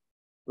哈，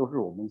都是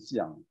我们信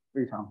仰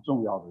非常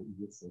重要的一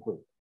些词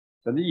汇。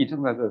神的义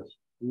正在这圣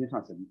经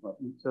上写明说，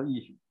这义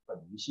是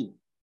本于信，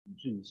以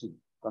至于信。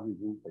刚才已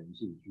经本于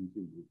信，以至于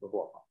信已经说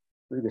过哈。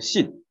这个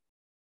信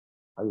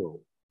还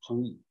有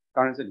称义，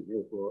当然这里没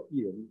有说义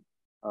人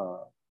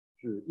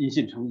是因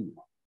信称义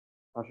嘛，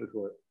他是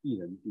说义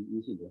人必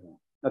因信得生。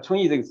那称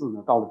义这个字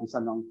呢，到了第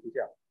3章出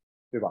现了，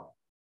对吧？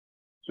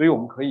所以我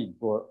们可以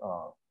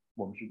说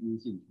我们是因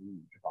信称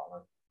义，是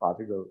把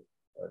这个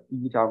第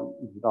1章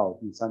一直到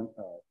第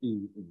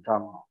5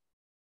章啊，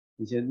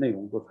这些内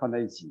容都串在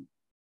一起，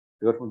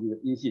得出这个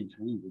因信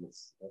称义这个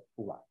词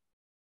出来。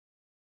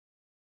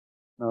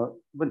那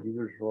问题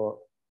就是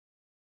说，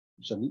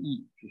神的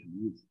义是什么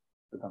意思？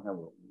就刚才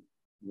我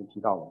已经提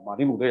到了，马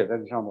丁路德也在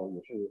这上面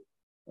也是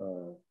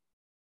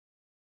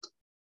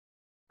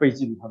费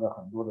尽他的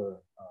很多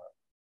的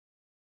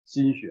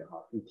心血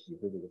哈，去体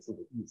会这个字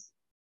的意思。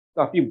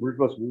那并不是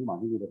说从马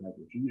丁路德开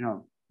始，实际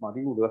上马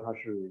丁路德他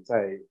是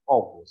在奥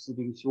古斯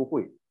丁修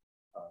会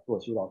做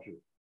修道士，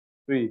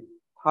所以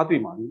他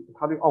对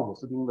奥古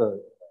斯丁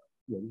的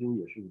研究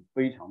也是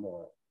非常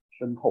的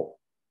深厚。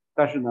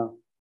但是呢，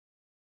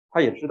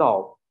他也知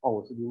道奥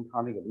古斯丁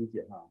他那个理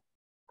解上，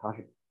他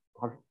是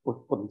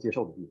不能接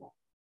受的地方。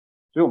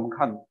所以我们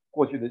看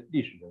过去的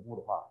历史人物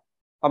的话，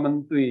他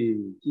们对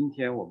今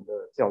天我们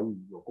的教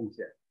育有贡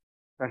献，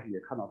但是也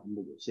看到他们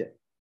的有限。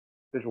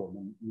这是我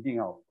们一定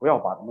要不要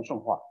把他们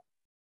圣化。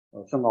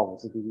圣奥古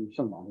斯丁、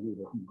圣马丁路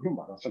德，我们不用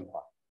把它圣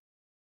化。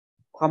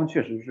他们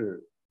确实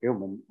是给我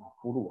们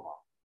铺路哈。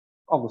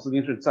奥古斯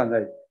丁是站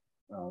在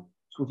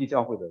初期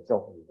教会的教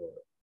父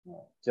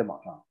的肩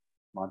膀上，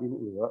马丁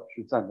路德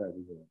是站在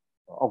这个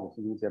奥古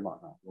斯丁肩膀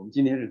上，我们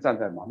今天是站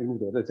在马丁路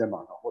德的肩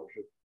膀上，或者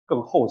是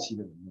更后期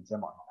的人的肩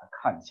膀上来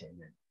看前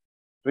人，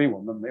所以我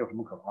们没有什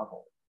么可夸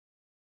口的，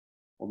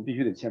我们必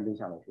须得谦卑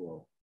下来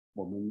说，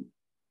我们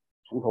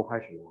从头开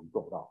始我们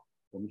做不到，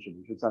我们只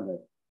能是站在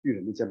巨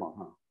人的肩膀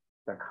上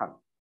在看，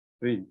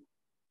所以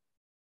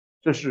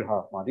这是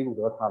马丁路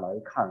德他来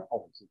看奥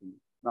古斯丁，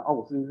那奥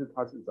古斯丁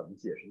他是怎么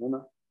解释的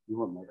呢？一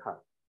会儿我们来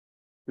看，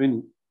所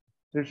以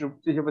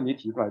这些问题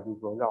提出来，就是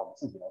说让我们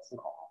自己来思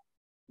考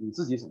你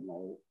自己怎么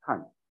来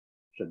看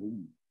神的意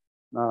义？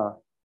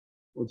那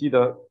我记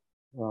得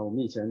我们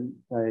以前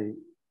在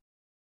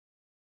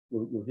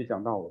有些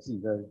讲到，我自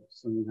己在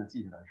圣经上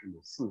记下来是有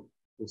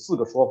四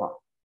个说法：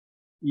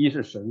一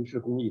是神是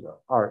公义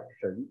的，二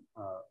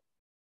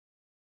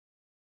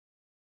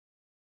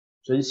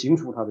神行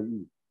出他的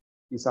义，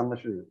第三个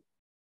是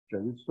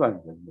神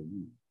算人为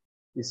义，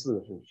第四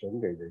个是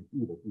神给人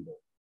义的地位。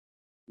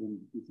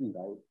你自己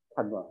来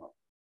判断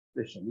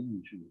对神的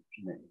义是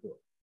哪一个？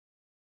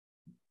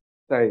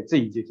在这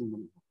一节经文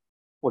里面，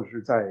或者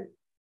是在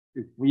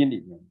这福音里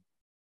面，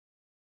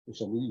这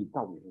神的义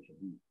到底是什么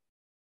意义？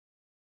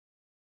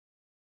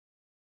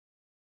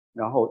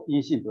然后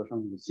因信得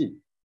生这个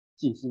信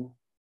心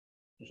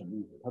是什么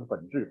意思？它的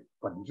本质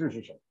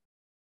是什么？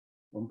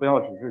我们不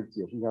要只是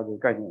解释一下这个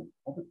概念，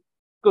它的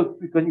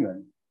最根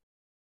源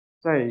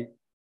在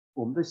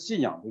我们的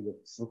信仰这个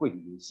词汇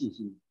里面，信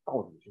心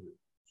到底是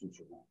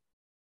什么？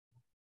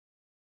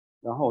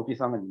然后第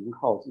三个，你能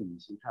靠自己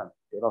行善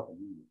得到什么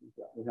意义？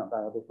我想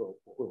大家都说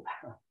不会，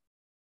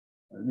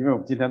因为我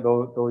们今天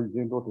都已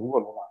经读过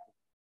罗马书，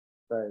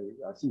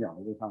信仰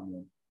的这上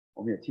面，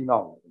我们也听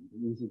到了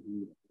因信称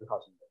义的这套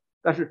行为。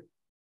但是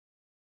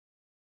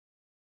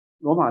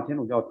罗马天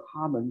主教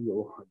他们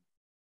有很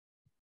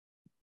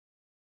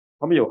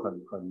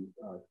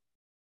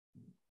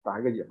打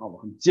一个引号吧，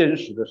很坚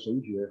实的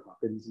神学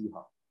根基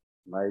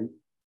来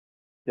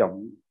表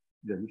明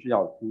人是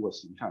要通过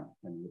行善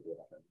才能够得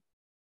到神。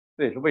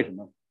这也是为什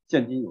么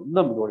现今有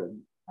那么多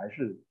人还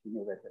是停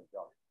留在天主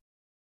教里，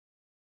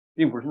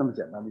并不是那么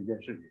简单的一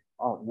件事情。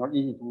你要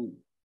因信称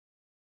义，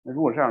那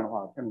如果这样的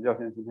话，天主教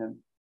现在今天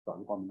早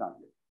就光明大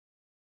学，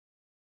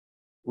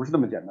不是那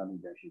么简单的一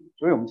件事情。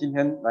所以我们今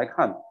天来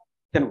看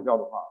天主教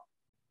的话，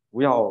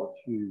不要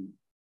去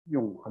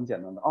用很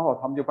简单的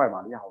他们就拜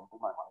玛利亚，我们不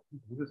拜玛利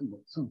亚，不是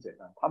这么简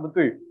单。他们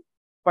对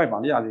拜玛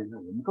利亚这件事，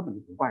我们根本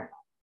就不拜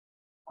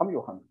他们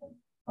有很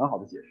好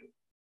的解释。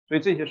所以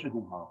这些事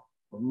情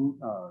我们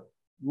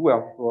如果要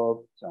是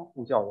说想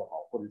护教也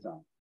好，或者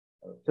想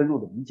深入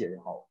的理解也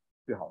好，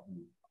最好是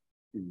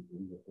去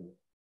研究这个。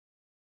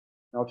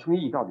然后称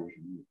义到底是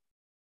什么意思？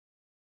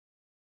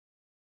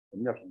什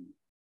么叫称义？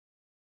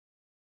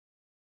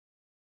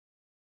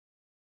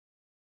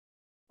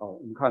我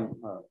们看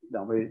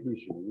两位历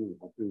史人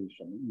物对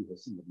什么义和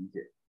信的理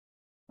解。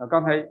那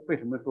刚才为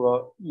什么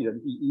说义人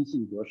必因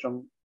信得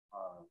生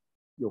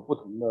有不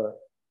同的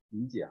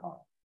理解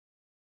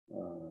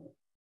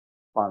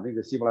把那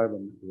个希伯来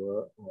文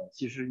和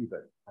西施译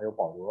本还有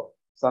保罗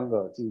3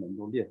个经文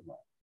都列出来，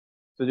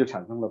这就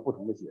产生了不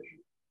同的解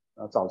释。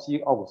早期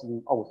奥古斯丁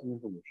是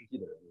5世纪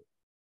的人物，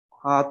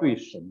他对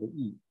神的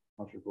义，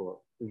他是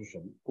说这是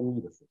神公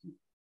义的属性。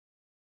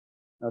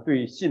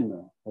对于信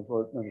呢，他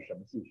说那是什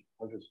么信使？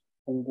他是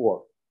通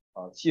过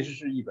西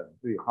施译本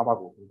对哈巴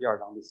谷书第2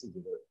章第4节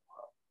的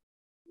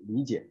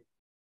理解，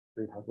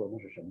所以他说那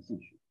是什么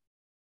信使？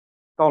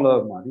到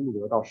了马丁路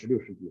德到16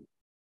世纪，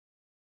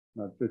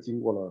那这经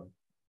过了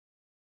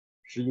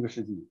11个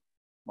世纪，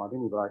马丁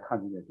路德来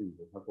看这件事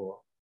情，他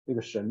说这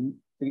个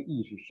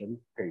义是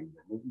神给人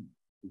的义，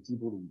是基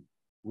督的义，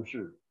不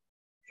是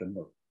神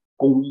的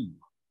公义。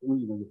公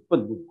义呢是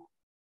愤怒，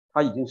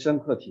他已经深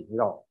刻体会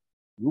到，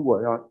如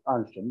果要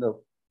按神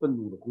的愤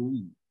怒的公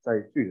义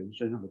在罪人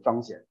身上的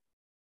彰显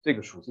这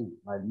个属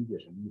性来理解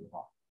神义的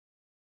话，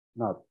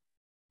那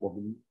我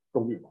们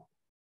都灭亡。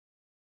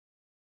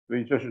所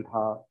以这是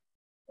他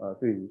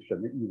对于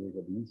神的义的一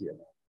个理解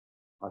呢，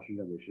他是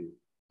认为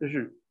这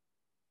是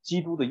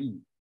基督的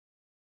义，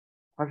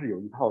他是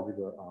有一套这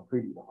个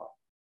推理的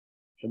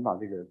神把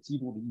这个基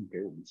督的义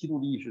给我们。基督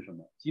的义是什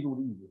么？基督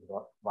的义就是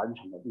他完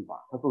成了律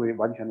法，他作为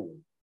完全的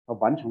人，他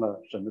完成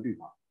了神的律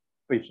法，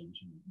被神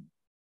称为义。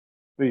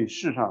所以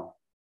世上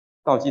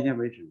到今天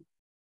为止，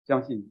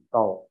相信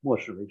到末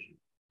世为止，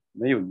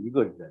没有一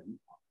个人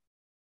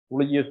除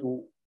了耶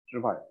稣之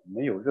外，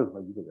没有任何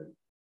一个人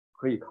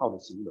可以靠着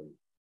行为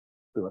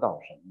得到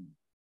神义。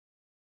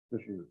这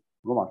是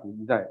罗马书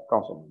一再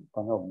告诉我们。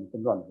刚才我们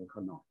分段的时候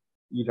看到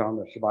1章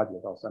的18节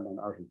到3章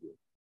的20节，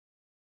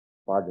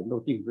把人都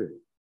定罪了，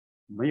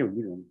没有一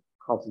人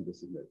靠自己的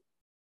行为，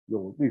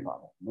有律法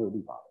的没有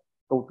律法的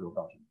都得不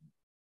到神义。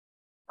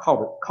靠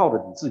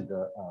着你自己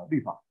的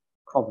律法，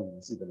靠着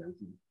你自己的良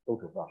心都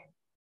得不到神义。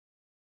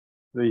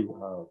所以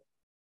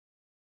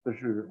这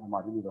是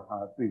马丁路德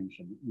他对于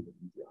神义的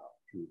理解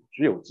是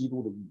只有基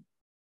督的义，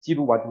基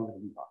督完成这个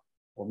律法，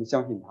我们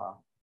相信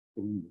他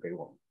这个义给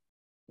我们。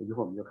一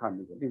会儿我们就看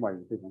这个另外一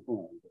个非常重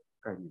要的一个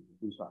概念的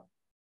推算。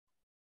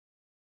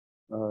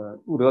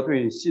路德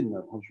对信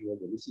呢，他是说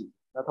人信，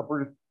那他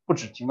不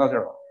只停到这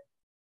儿了，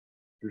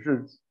只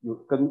是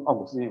跟奥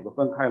古斯丁有个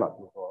分开了，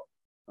就是说，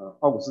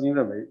奥古斯丁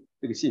认为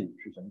这个信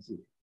是神的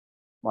信，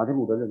马丁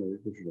路德认为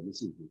这是人的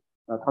信心。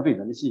那他对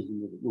人的信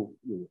心又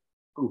有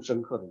更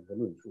深刻的人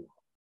论述。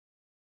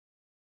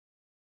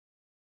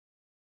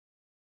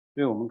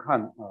所以我们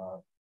看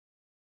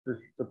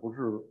这不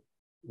是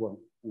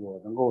我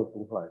能够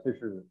读出来，这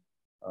是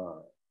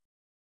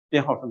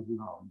编号圣经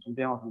我们从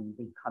编号圣经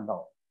可以看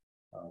到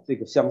这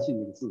个相信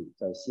这个字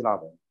在希腊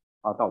文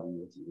它到底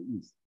有几个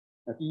意思。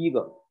那第一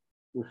个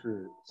就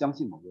是相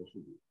信某件事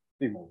情，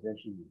对某件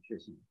事情有确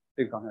信，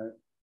这个刚才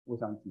我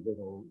想几位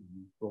都已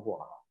经说过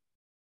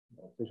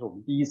这是我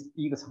们第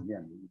一个层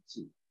面的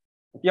信。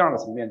第二个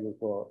层面就是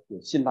说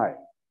有信赖，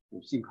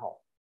有信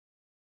靠。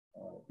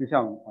就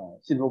像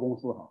信托公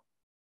司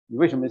你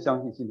为什么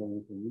相信信托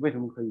公司？你为什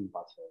么可以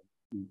把钱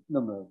你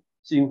那么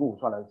辛辛苦苦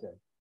赚来的钱，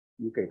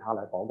你给他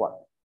来保管？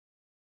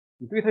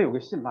你对他有个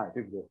信赖，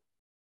对不对？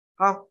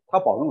他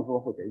保证说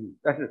会给你，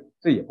但是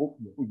这也不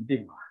一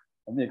定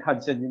我们也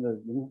看现今的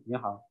银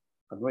行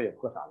很多也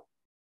破产了，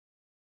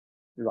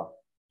对吧？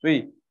所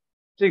以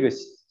这个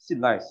信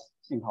赖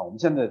信靠，我们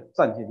现在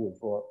暂且就是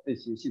说这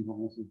些信托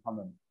公司他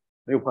们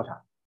没有破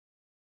产，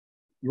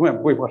永远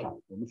不会破产。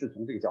我们是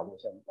从这个角度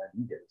先来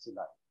理解信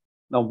赖。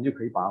那我们就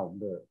可以把我们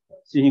的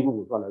辛辛苦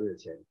苦赚来的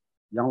钱、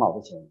养老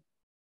的钱，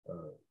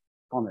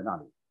放在那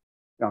里，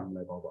让他们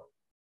来保管。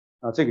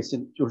那这个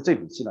就是这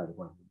种信赖的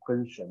关系，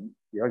跟神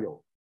也要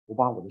有，我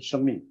把我的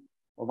生命，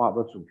我把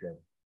我的主权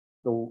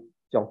都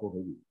交托给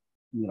你，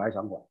你来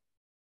掌管，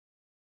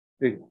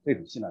这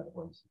种信赖的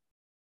关系。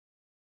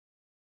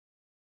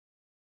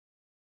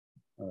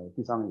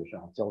第三个也是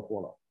交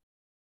托了，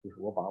就是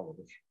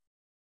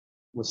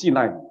我信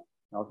赖你，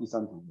然后第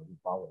三层我就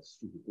把我的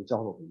事情都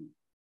交托给你。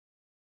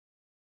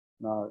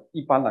那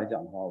一般来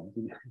讲的话，我们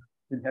今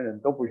天人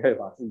都不愿意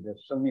把自己的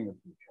生命的主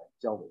权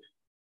交给谁，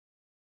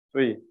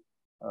所以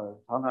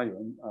常常有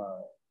人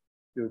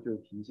就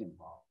提醒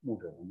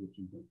牧者们就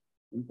提醒，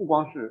我们不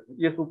光是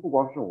耶稣，不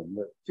光是我们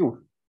的救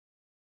主，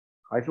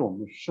还是我们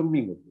的生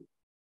命的主，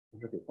就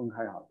是得分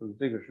开就是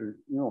这个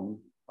是因为我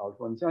们老是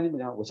说你相信不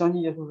相信？我相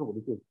信耶稣是我的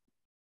救主，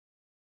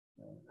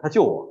他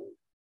救我，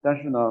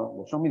但是呢，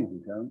我生命的主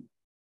权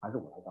还是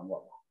我来掌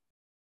管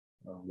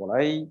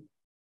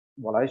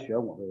我来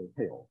选我的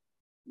配偶，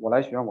我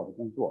来选我的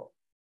工作，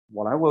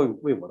我来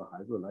为我的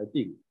孩子来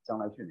定将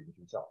来去哪个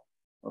学校，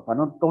反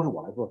正都是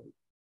我来做主。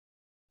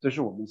这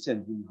是我们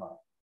现今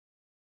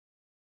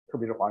特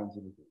别是华人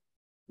基督徒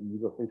一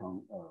个非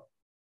常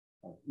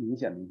明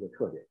显的一个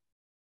特点，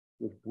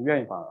就是不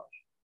愿意把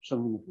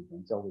生命的主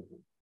权交给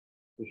主，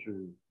这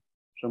是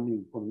生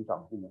命不能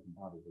掌控的很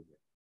大的一个点。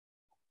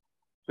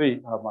所以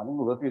马丁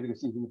路德对这个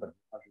信心的本质，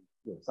他是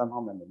有3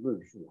方面的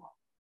论述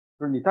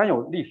就是你单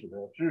有历史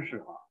的知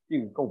识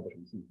并构不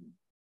成信心。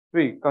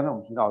所以刚才我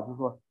们提到，就是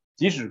说，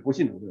即使不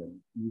信主的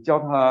人，你教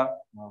他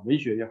文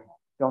学也好，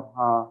教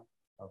他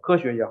科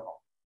学也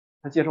好，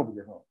他接受不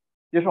接受？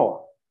接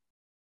受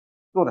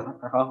做的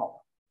还很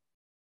好。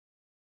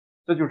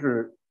这就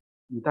是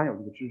你单有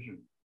这个知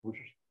识，不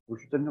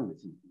是真正的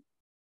信心。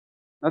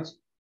那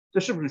这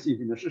是不是信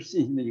心呢？是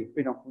信心的一个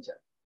非常肤浅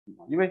的地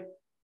方，因为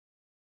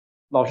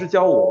老师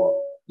教我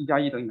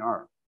1+1等于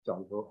2，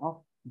讲的时候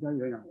1+1等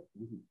于2有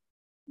东西，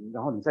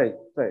然后你再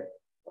什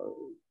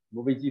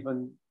么微积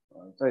分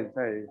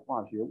在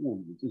化学物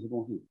理这些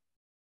东西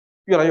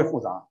越来越复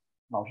杂，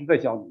老师在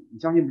教你，你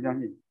相信不相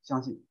信？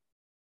相信。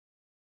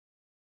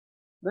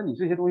那你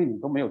这些东西你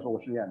都没有做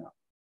过试验的，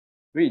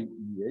所以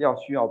也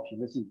需要凭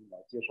着信心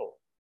来接受。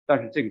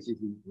但是这个信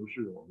心不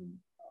是我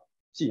们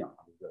信仰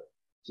的一个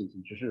信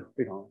心，只是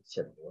非常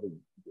浅薄的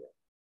一点。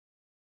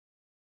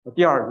那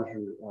第二就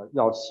是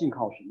要信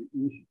靠神的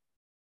应许。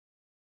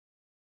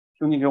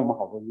圣经给我们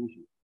好多应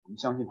许，我们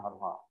相信他的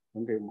话，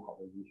能给我们好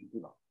多应许，对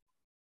吧？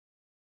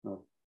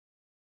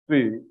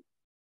对于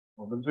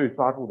我们最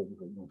抓住的就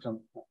是永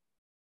生，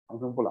长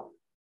生不老。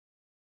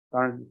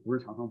当然不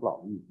是长生不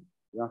老的意思，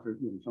实际上是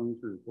永生，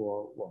是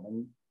说我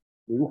们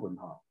灵魂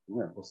永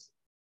远不死。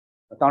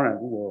当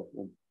然，如果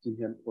我们今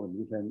天或者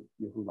明天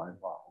耶稣来的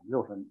话，我们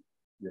肉身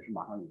也是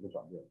马上有个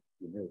转变，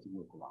也没有经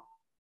过死亡。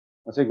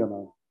那这个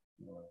呢，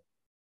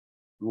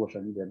如果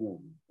神怜悯我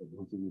们，也不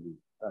会经历，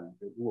但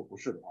如果不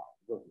是的话，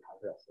肉体还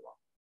是要死亡。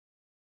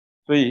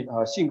所以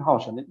信靠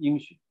神的应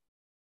许，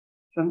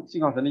信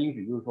靠神的应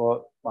许就是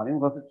说，马丁路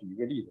德举一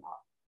个例子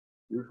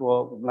比如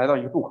说我们来到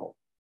一个渡口，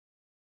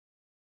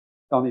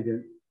到那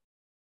边，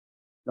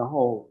然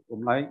后我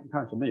们来一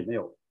看什么也没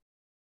有，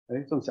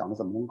正想着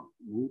怎么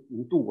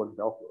能渡过这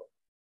条河，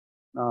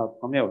那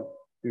旁边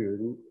就有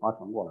人划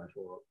船过来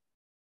说，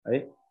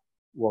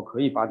我可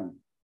以把你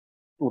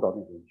渡到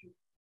那边去，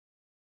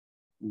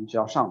你只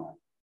要上来，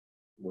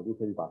我就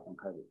可以把船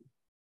开给你，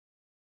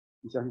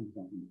你相信不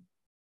相信？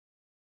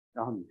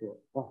然后你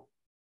说，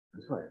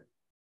不错呀，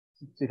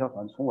这条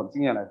船从我的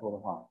经验来说的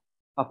话，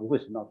它不会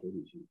沉到水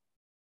里去，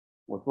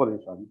我坐这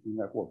个船应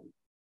该过去，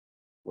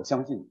我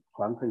相信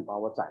船可以把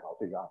我载到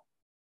这个岸，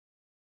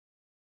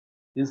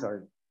仅此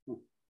而已。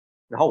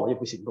然后我也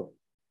不行动。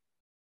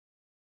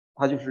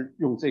他就是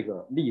用这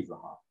个例子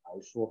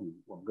来说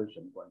明我们跟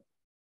神的关系。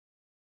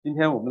今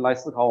天我们来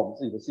思考我们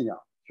自己的信仰，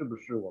是不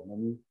是我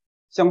们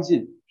相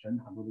信神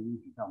很多的应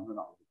许在我们的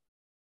脑子里，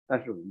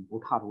但是我们不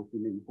踏出去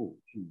那一步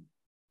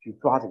去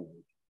抓这个东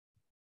西。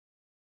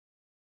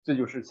这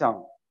就是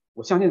像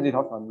我相信这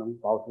条船能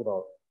把我渡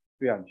到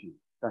对岸去，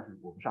但是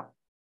我不上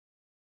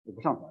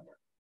船。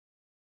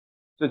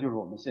这就是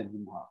我们现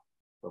今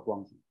的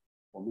光景。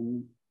我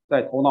们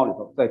在头脑里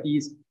头，在第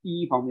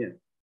一方面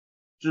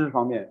知识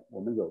方面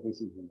我们有这个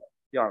信心的，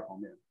第二方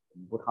面我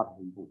们不踏出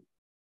这一步，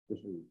这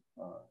是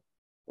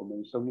我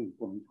们生命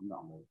不能成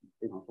长的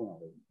非常重要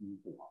的因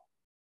素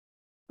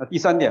那第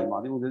三点，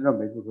马丁路德认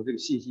为就是说，这个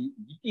信心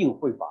一定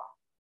会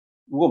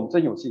如果我们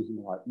真有信心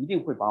的话，一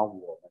定会把我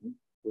们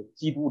和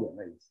基督连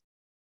在一起。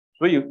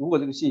所以如果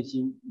这个信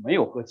心没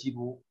有和基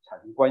督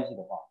产生关系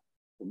的话，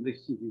我们这个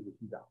信心是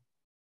虚假。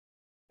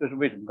这是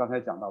为什么刚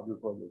才讲到，就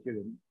是说有些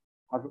人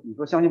他说你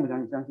说相信不相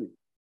信？相信。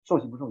受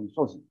洗不受洗？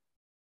受洗。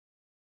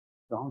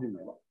然后就没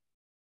了。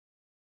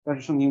但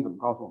是圣经怎么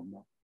告诉我们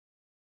呢？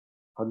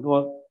很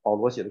多保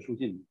罗写的书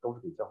信都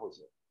是给教会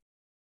写的，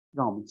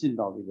让我们进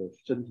到这个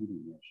身体里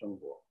面生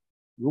活。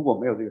如果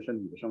没有这个身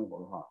体的生活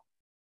的话，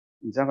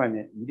你在外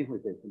面一定会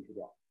被吞噬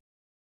掉。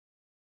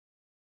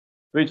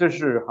所以这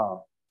是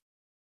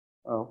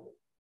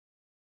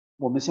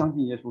我们相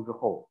信耶稣之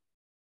后，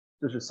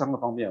这是3个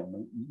方面，我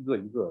们一个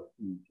一个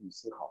去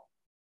思考，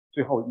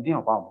最后一定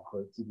要把我们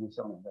和基督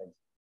相连在一起。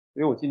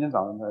所以我今天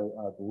早上在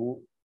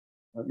读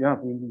约翰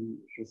福音第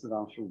14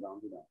章、15章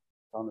这2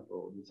章的时候，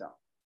我就想，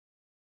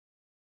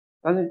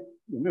但是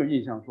有没有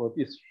印象说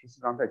第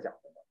14章在讲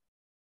什么？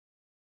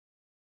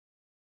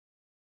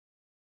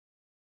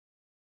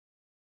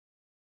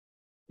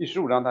第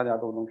15章大家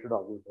都能知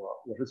道，就是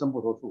说我是真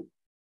不多树，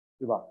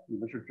对吧？你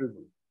们是枝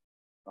子，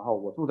然后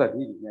我住在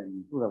你里面，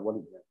你住在我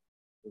里面。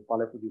翻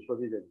来覆去说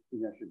这件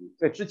事情，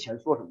在之前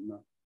说什么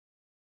呢？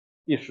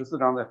第14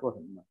章在说什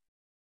么呢？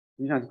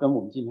实际上跟我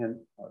们今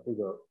天这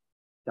个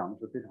讲的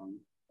是非常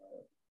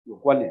有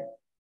关联。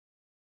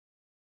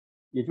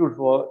也就是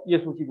说，耶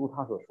稣基督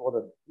他所说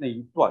的那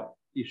一段，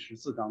第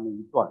14章那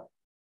一段，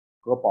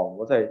和保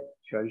罗在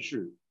诠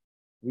释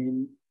福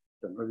音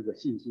整个这个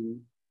信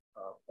心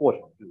过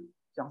程是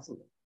相似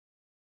的，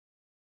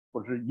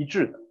或者是一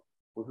致的，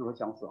不是说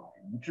相似啊，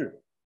是一致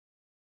的。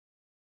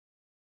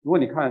如果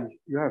你看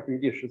约翰福音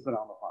第14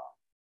章的话，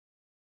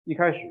一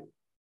开始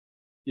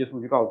耶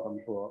稣就告诉他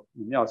们说：“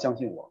你们要相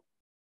信我，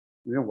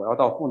因为我要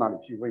到父那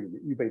里去为你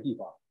们预备地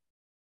方。”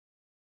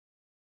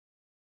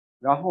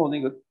然后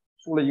那个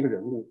出了一个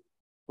人物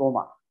多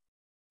马，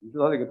你知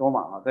道这个多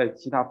马啊，在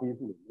其他福音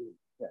书里没有出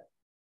现，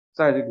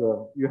在这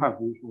个约翰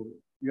福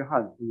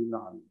音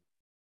那里，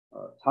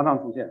常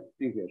常出现，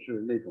并且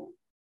是那种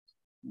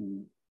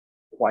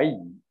怀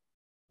疑、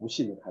不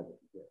信的态度出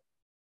现。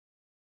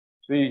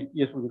所以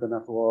耶稣就跟他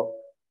说：“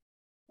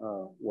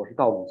我是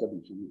道路、真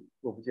理、生命，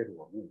若不借着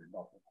我，没有人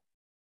到父。”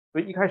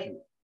所以一开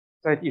始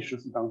在第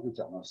14章就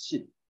讲到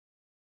信，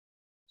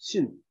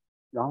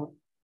然后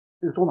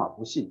这个多马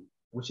不信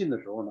的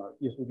时候呢，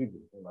耶稣就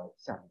引出来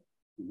下面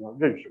你要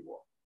认识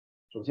我，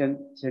首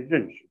先先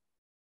认识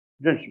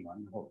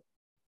完以后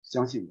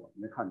相信我。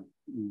你们看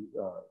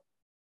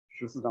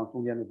14章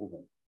中间那部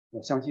分，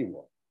要相信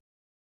我。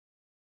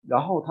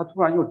然后他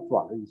突然又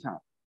转了一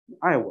下，你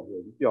爱我的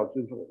人就要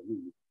遵守我的命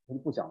令，他就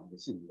不讲那个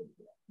信的问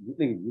题了，那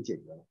个已经解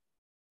决了。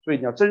所以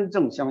你要真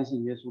正相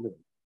信耶稣的人，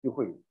就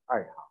会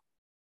爱他，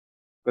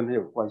跟他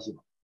有关系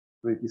嘛。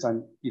所以第三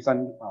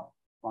啊，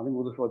马丁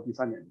路德说第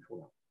3点就出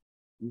来了，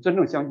你真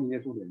正相信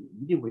耶稣的人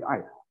一定会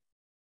爱他，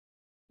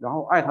然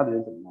后爱他的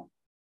人怎么样？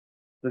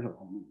遵守他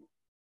的命令。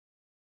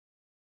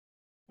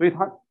所以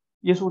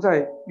耶稣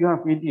在约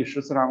翰福音第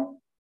14章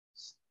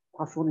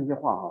他说那些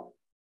话啊，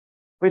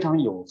非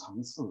常有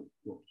层次、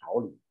有条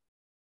理。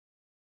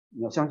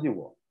你要相信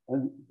我，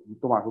你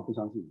多马说不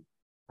相信，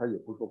他也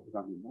不说不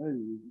相信，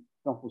你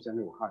让父先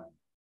给我看。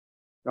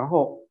然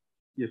后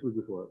耶稣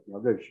就说你要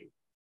认识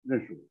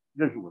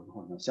我之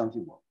后，你要相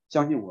信我，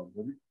相信我，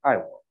你就爱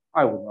我，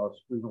爱我你要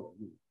遵守我的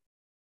命令。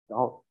然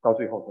后到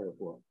最后他又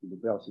说，你们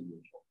不要信耶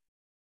稣。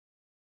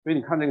所以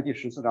你看这个第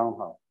14章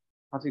哈，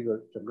它这个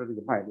整个这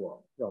个脉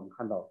络，让我们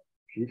看到，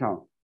实际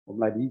上我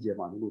们来理解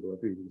马丁路德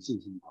对这个信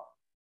心啊，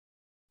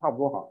差不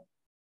多哈，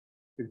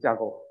这个架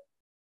构。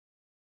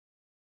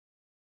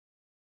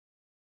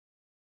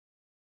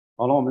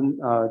好了，我们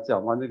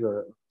讲完这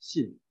个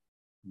信，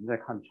我们再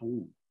看称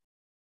义。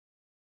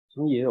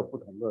称义也有不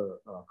同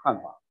的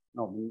看法。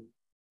那我们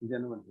今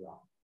天的问题啊，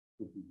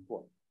就比如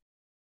说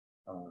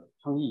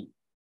称义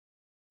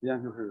实际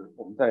上就是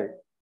我们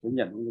在人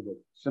眼中这个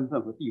身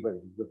份和地位的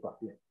一个转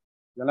变。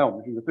原来我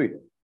们是一个罪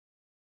人，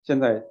现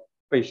在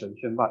被神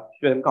宣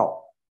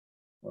告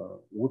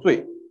无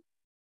罪，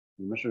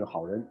你们是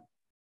好人，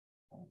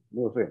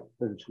没有罪了，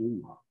这是称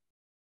义啊。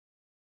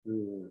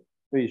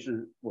所以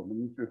是我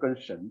们是跟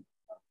神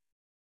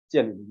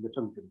建立了一个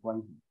正确的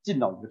关系，进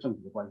到一个正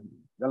确的关系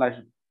里。原来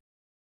是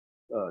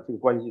这个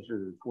关系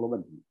是出了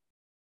问题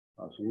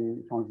啊。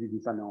从创世纪第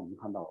3章我们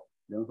看到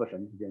人和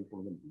神之间出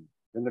了问题，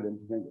人跟人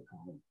之间也出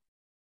了问题。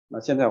那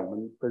现在我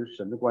们跟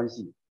神的关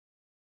系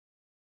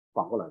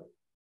反过来了，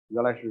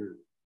原来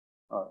是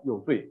有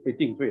罪被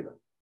定罪的，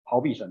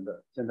逃避神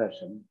的，现在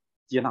神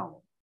接纳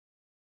我。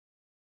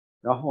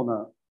然后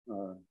呢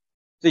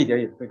这一点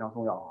也是非常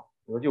重要啊。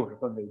得救是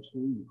分为称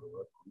义和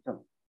成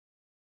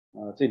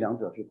圣，这两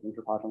者是同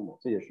时发生的。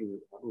这也是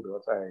路德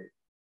在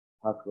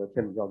他和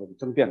天主教这个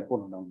争辩的过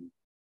程当中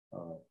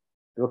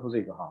得出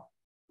这个哈。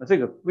那这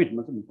个为什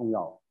么这么重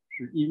要？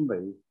是因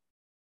为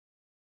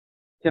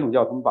天主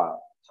教他们把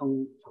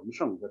成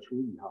圣和称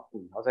义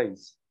混淆在一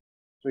起，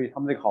所以他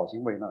们这个好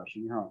行为呢，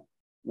实际上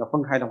要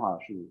分开的话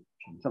是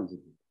成圣这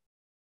个，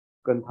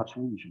跟他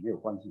称义是没有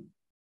关系的。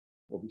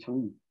我们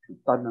称义是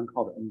单单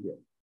靠的恩典，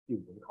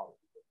并不是靠的，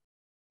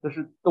这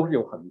都是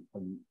有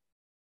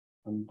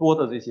很多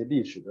的这些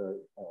历史的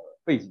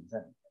背景在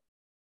里面。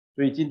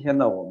所以今天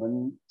呢，我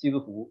们基督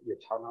徒也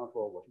常常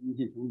说我是因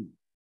信称义，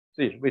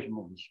这也是为什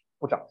么我们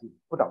不长进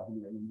的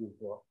原因，就是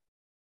说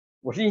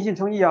我是因信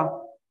称义啊，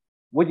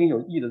我已经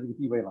有义的这个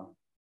地位了，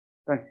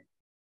但是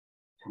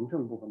成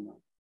圣部分呢，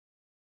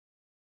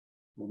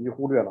我们就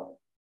忽略了。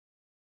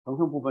成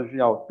圣部分是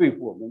要对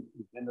付我们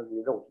里面的这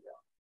个肉体啊。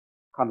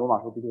看罗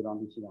马书第6章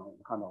第7章，我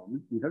们看到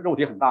你的肉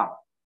体很大，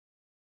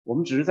我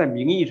们只是在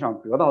名义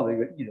上得到这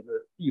个义人的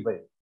地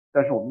位，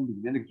但是我们里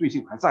面这个罪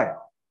性还在啊。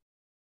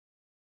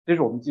这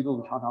是我们基督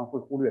徒常常会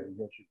忽略的一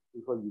件事，就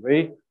是说以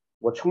为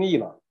我称义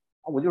了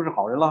我就是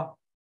好人了，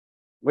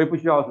我也不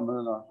需要什么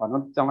的呢，反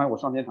正将来我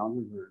上天堂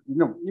就是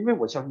因为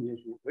我相信耶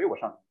稣，所以我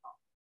上天堂，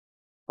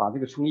把这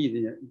个称义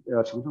这件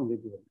成圣这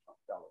部分省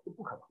掉了，这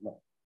不可能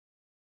的。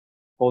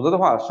否则的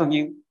话，圣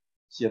经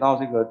写到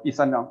这个第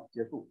3章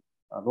结束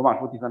罗马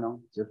书第3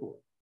章结束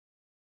了，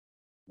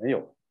没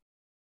有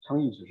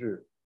称义，只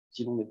是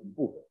其中的一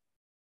部分，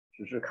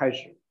只是开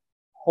始，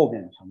后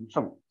面成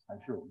圣才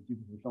是我们基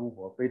督徒生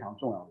活非常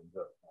重要的一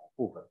个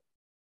部分，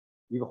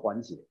一个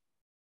环节。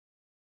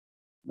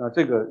那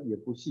这个也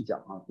不细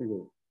讲啊，这个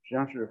实际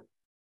上是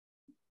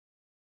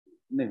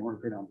内容是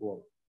非常多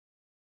的。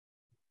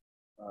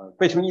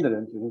被称义的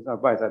人只是在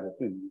外在的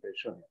罪名被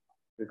赦免，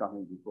所以刚才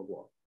已经说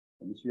过了，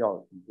我们需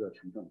要一个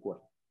成圣过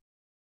程。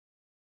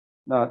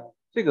那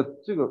这个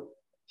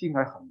听起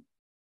来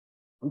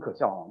很可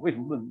笑啊，为什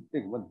么问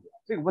这个问题啊？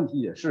这个问题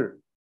也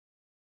是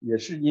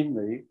因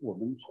为我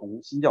们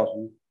从新教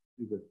从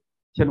这个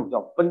天主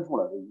教分出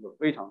来的一个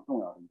非常重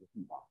要的一个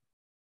地方，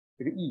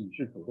这个义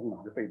是主动的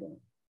还是被动的？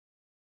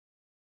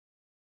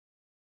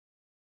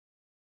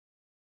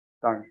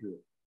当然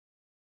是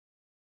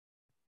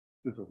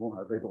主动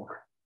还是被动？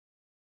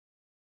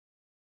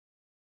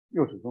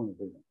又主动又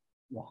被动，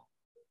哇！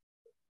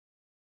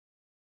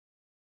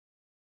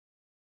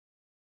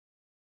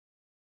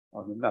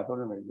啊，你们俩都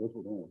认为有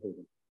主动有被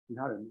动，其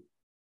他人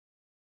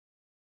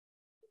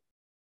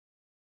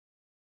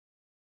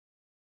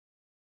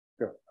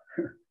对，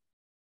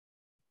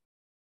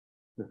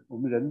对，我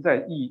们人在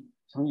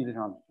称义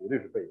上绝对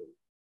是被动的。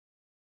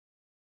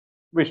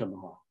为什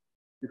么哈？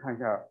去看一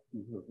下《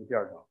以弗所书》第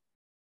2章。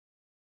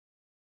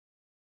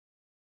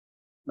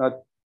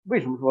那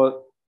为什么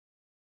说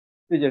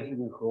这件事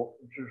情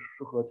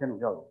是和天主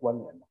教有关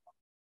联的？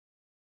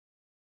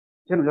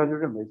天主教就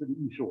认为这个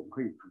义是我们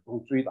可以主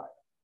动追来的，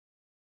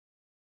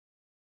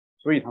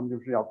所以他们就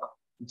是要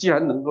既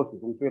然能够主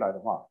动追来的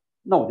话，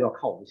那我就要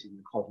靠我的行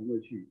为，靠行为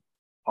去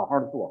好好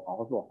的做，好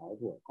好做，好好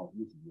做，靠什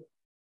么行为？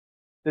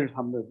这是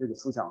他们的这个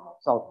思想啊，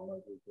造成了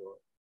就是说，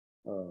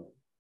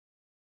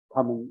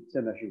他们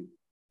现在是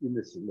因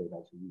着行为来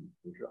称义，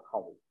不是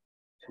靠的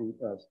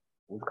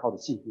不是靠的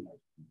信心来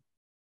称义，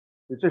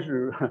所以这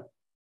是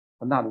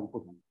很大的一个不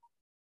同。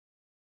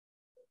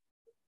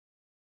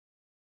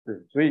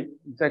对，所以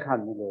你再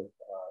看那个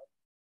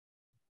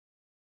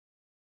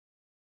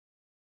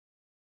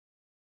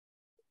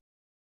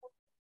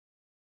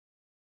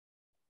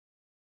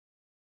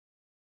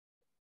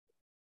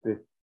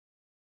对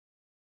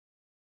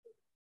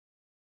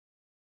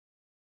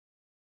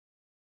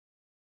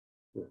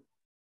对，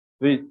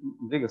所以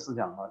你这个思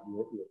想啊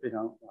也非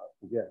常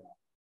普遍啊。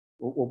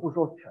我不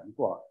说全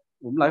错啊，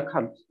我们来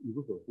看以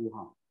弗所书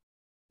哈，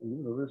以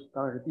弗所书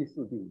大概是第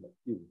4、第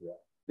5节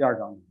第2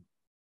章，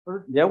就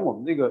是连我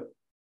们这个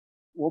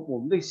我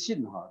们这个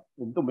信哈，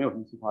我们都没有什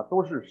么自发，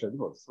都是神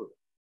所赐的，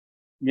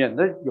免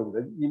得有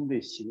人因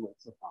为行为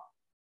自发。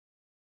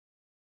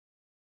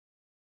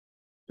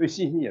所以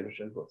信心也是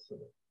神所赐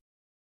的。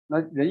那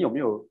人有没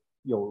有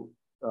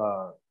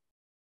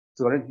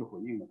责任去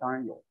回应呢？当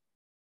然有，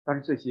但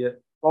是这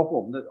些包括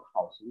我们的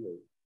好行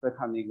为，再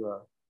看那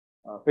个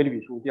腓立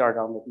比书第2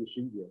章的第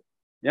11节，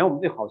连我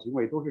们这好行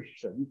为都是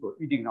神所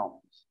预定让我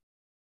们行，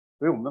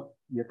所以我们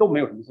也都没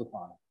有什么自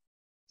夸的。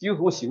基督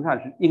徒行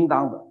善是应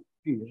当的，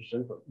并且是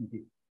神所预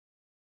定，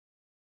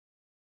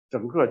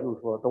整个就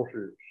是说都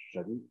是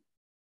神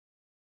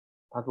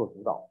他做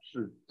主导，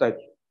是在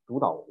主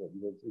导我们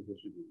的这些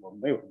事情，我们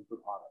没有什么自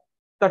夸的。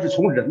但是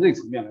从人类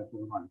层面来说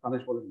的话，你刚才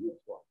说的没有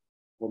错，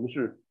我们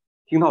是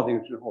听到这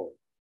个之后，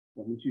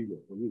我们去有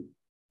回应，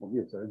我们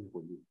有责任去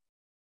回应。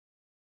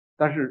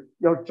但是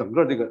要整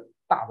个这个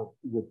大的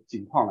这个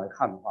景况来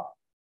看的话，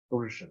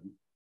都是神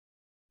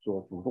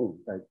所主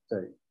动在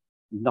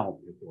引导我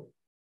们去做的，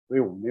所以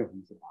我们没有什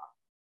么自夸。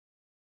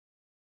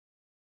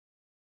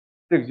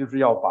这个就是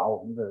要把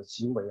我们的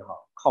行为哈，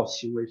靠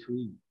行为称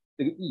义，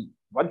这个义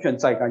完全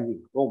摘干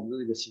净，和我们的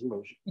这个行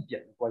为是一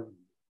点的关系没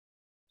有。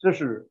这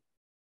是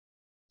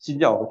新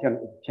教和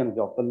天主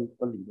教分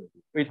离的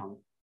非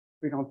常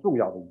非常重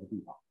要的一个地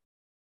方。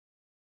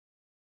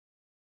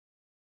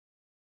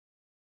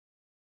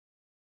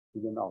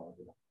时间到了，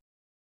对吧？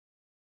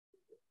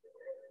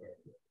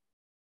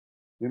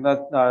行，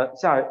那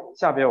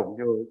下边我们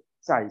就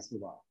下一次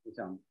吧。我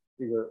想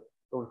这个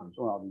都是很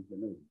重要的一些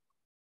内容，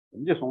我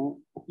们就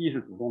从义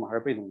是主动的还是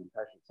被动的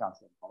开始下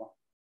次，好吧？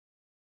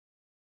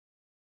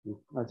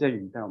那鉴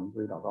于你在我们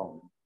这里祷告，我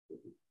们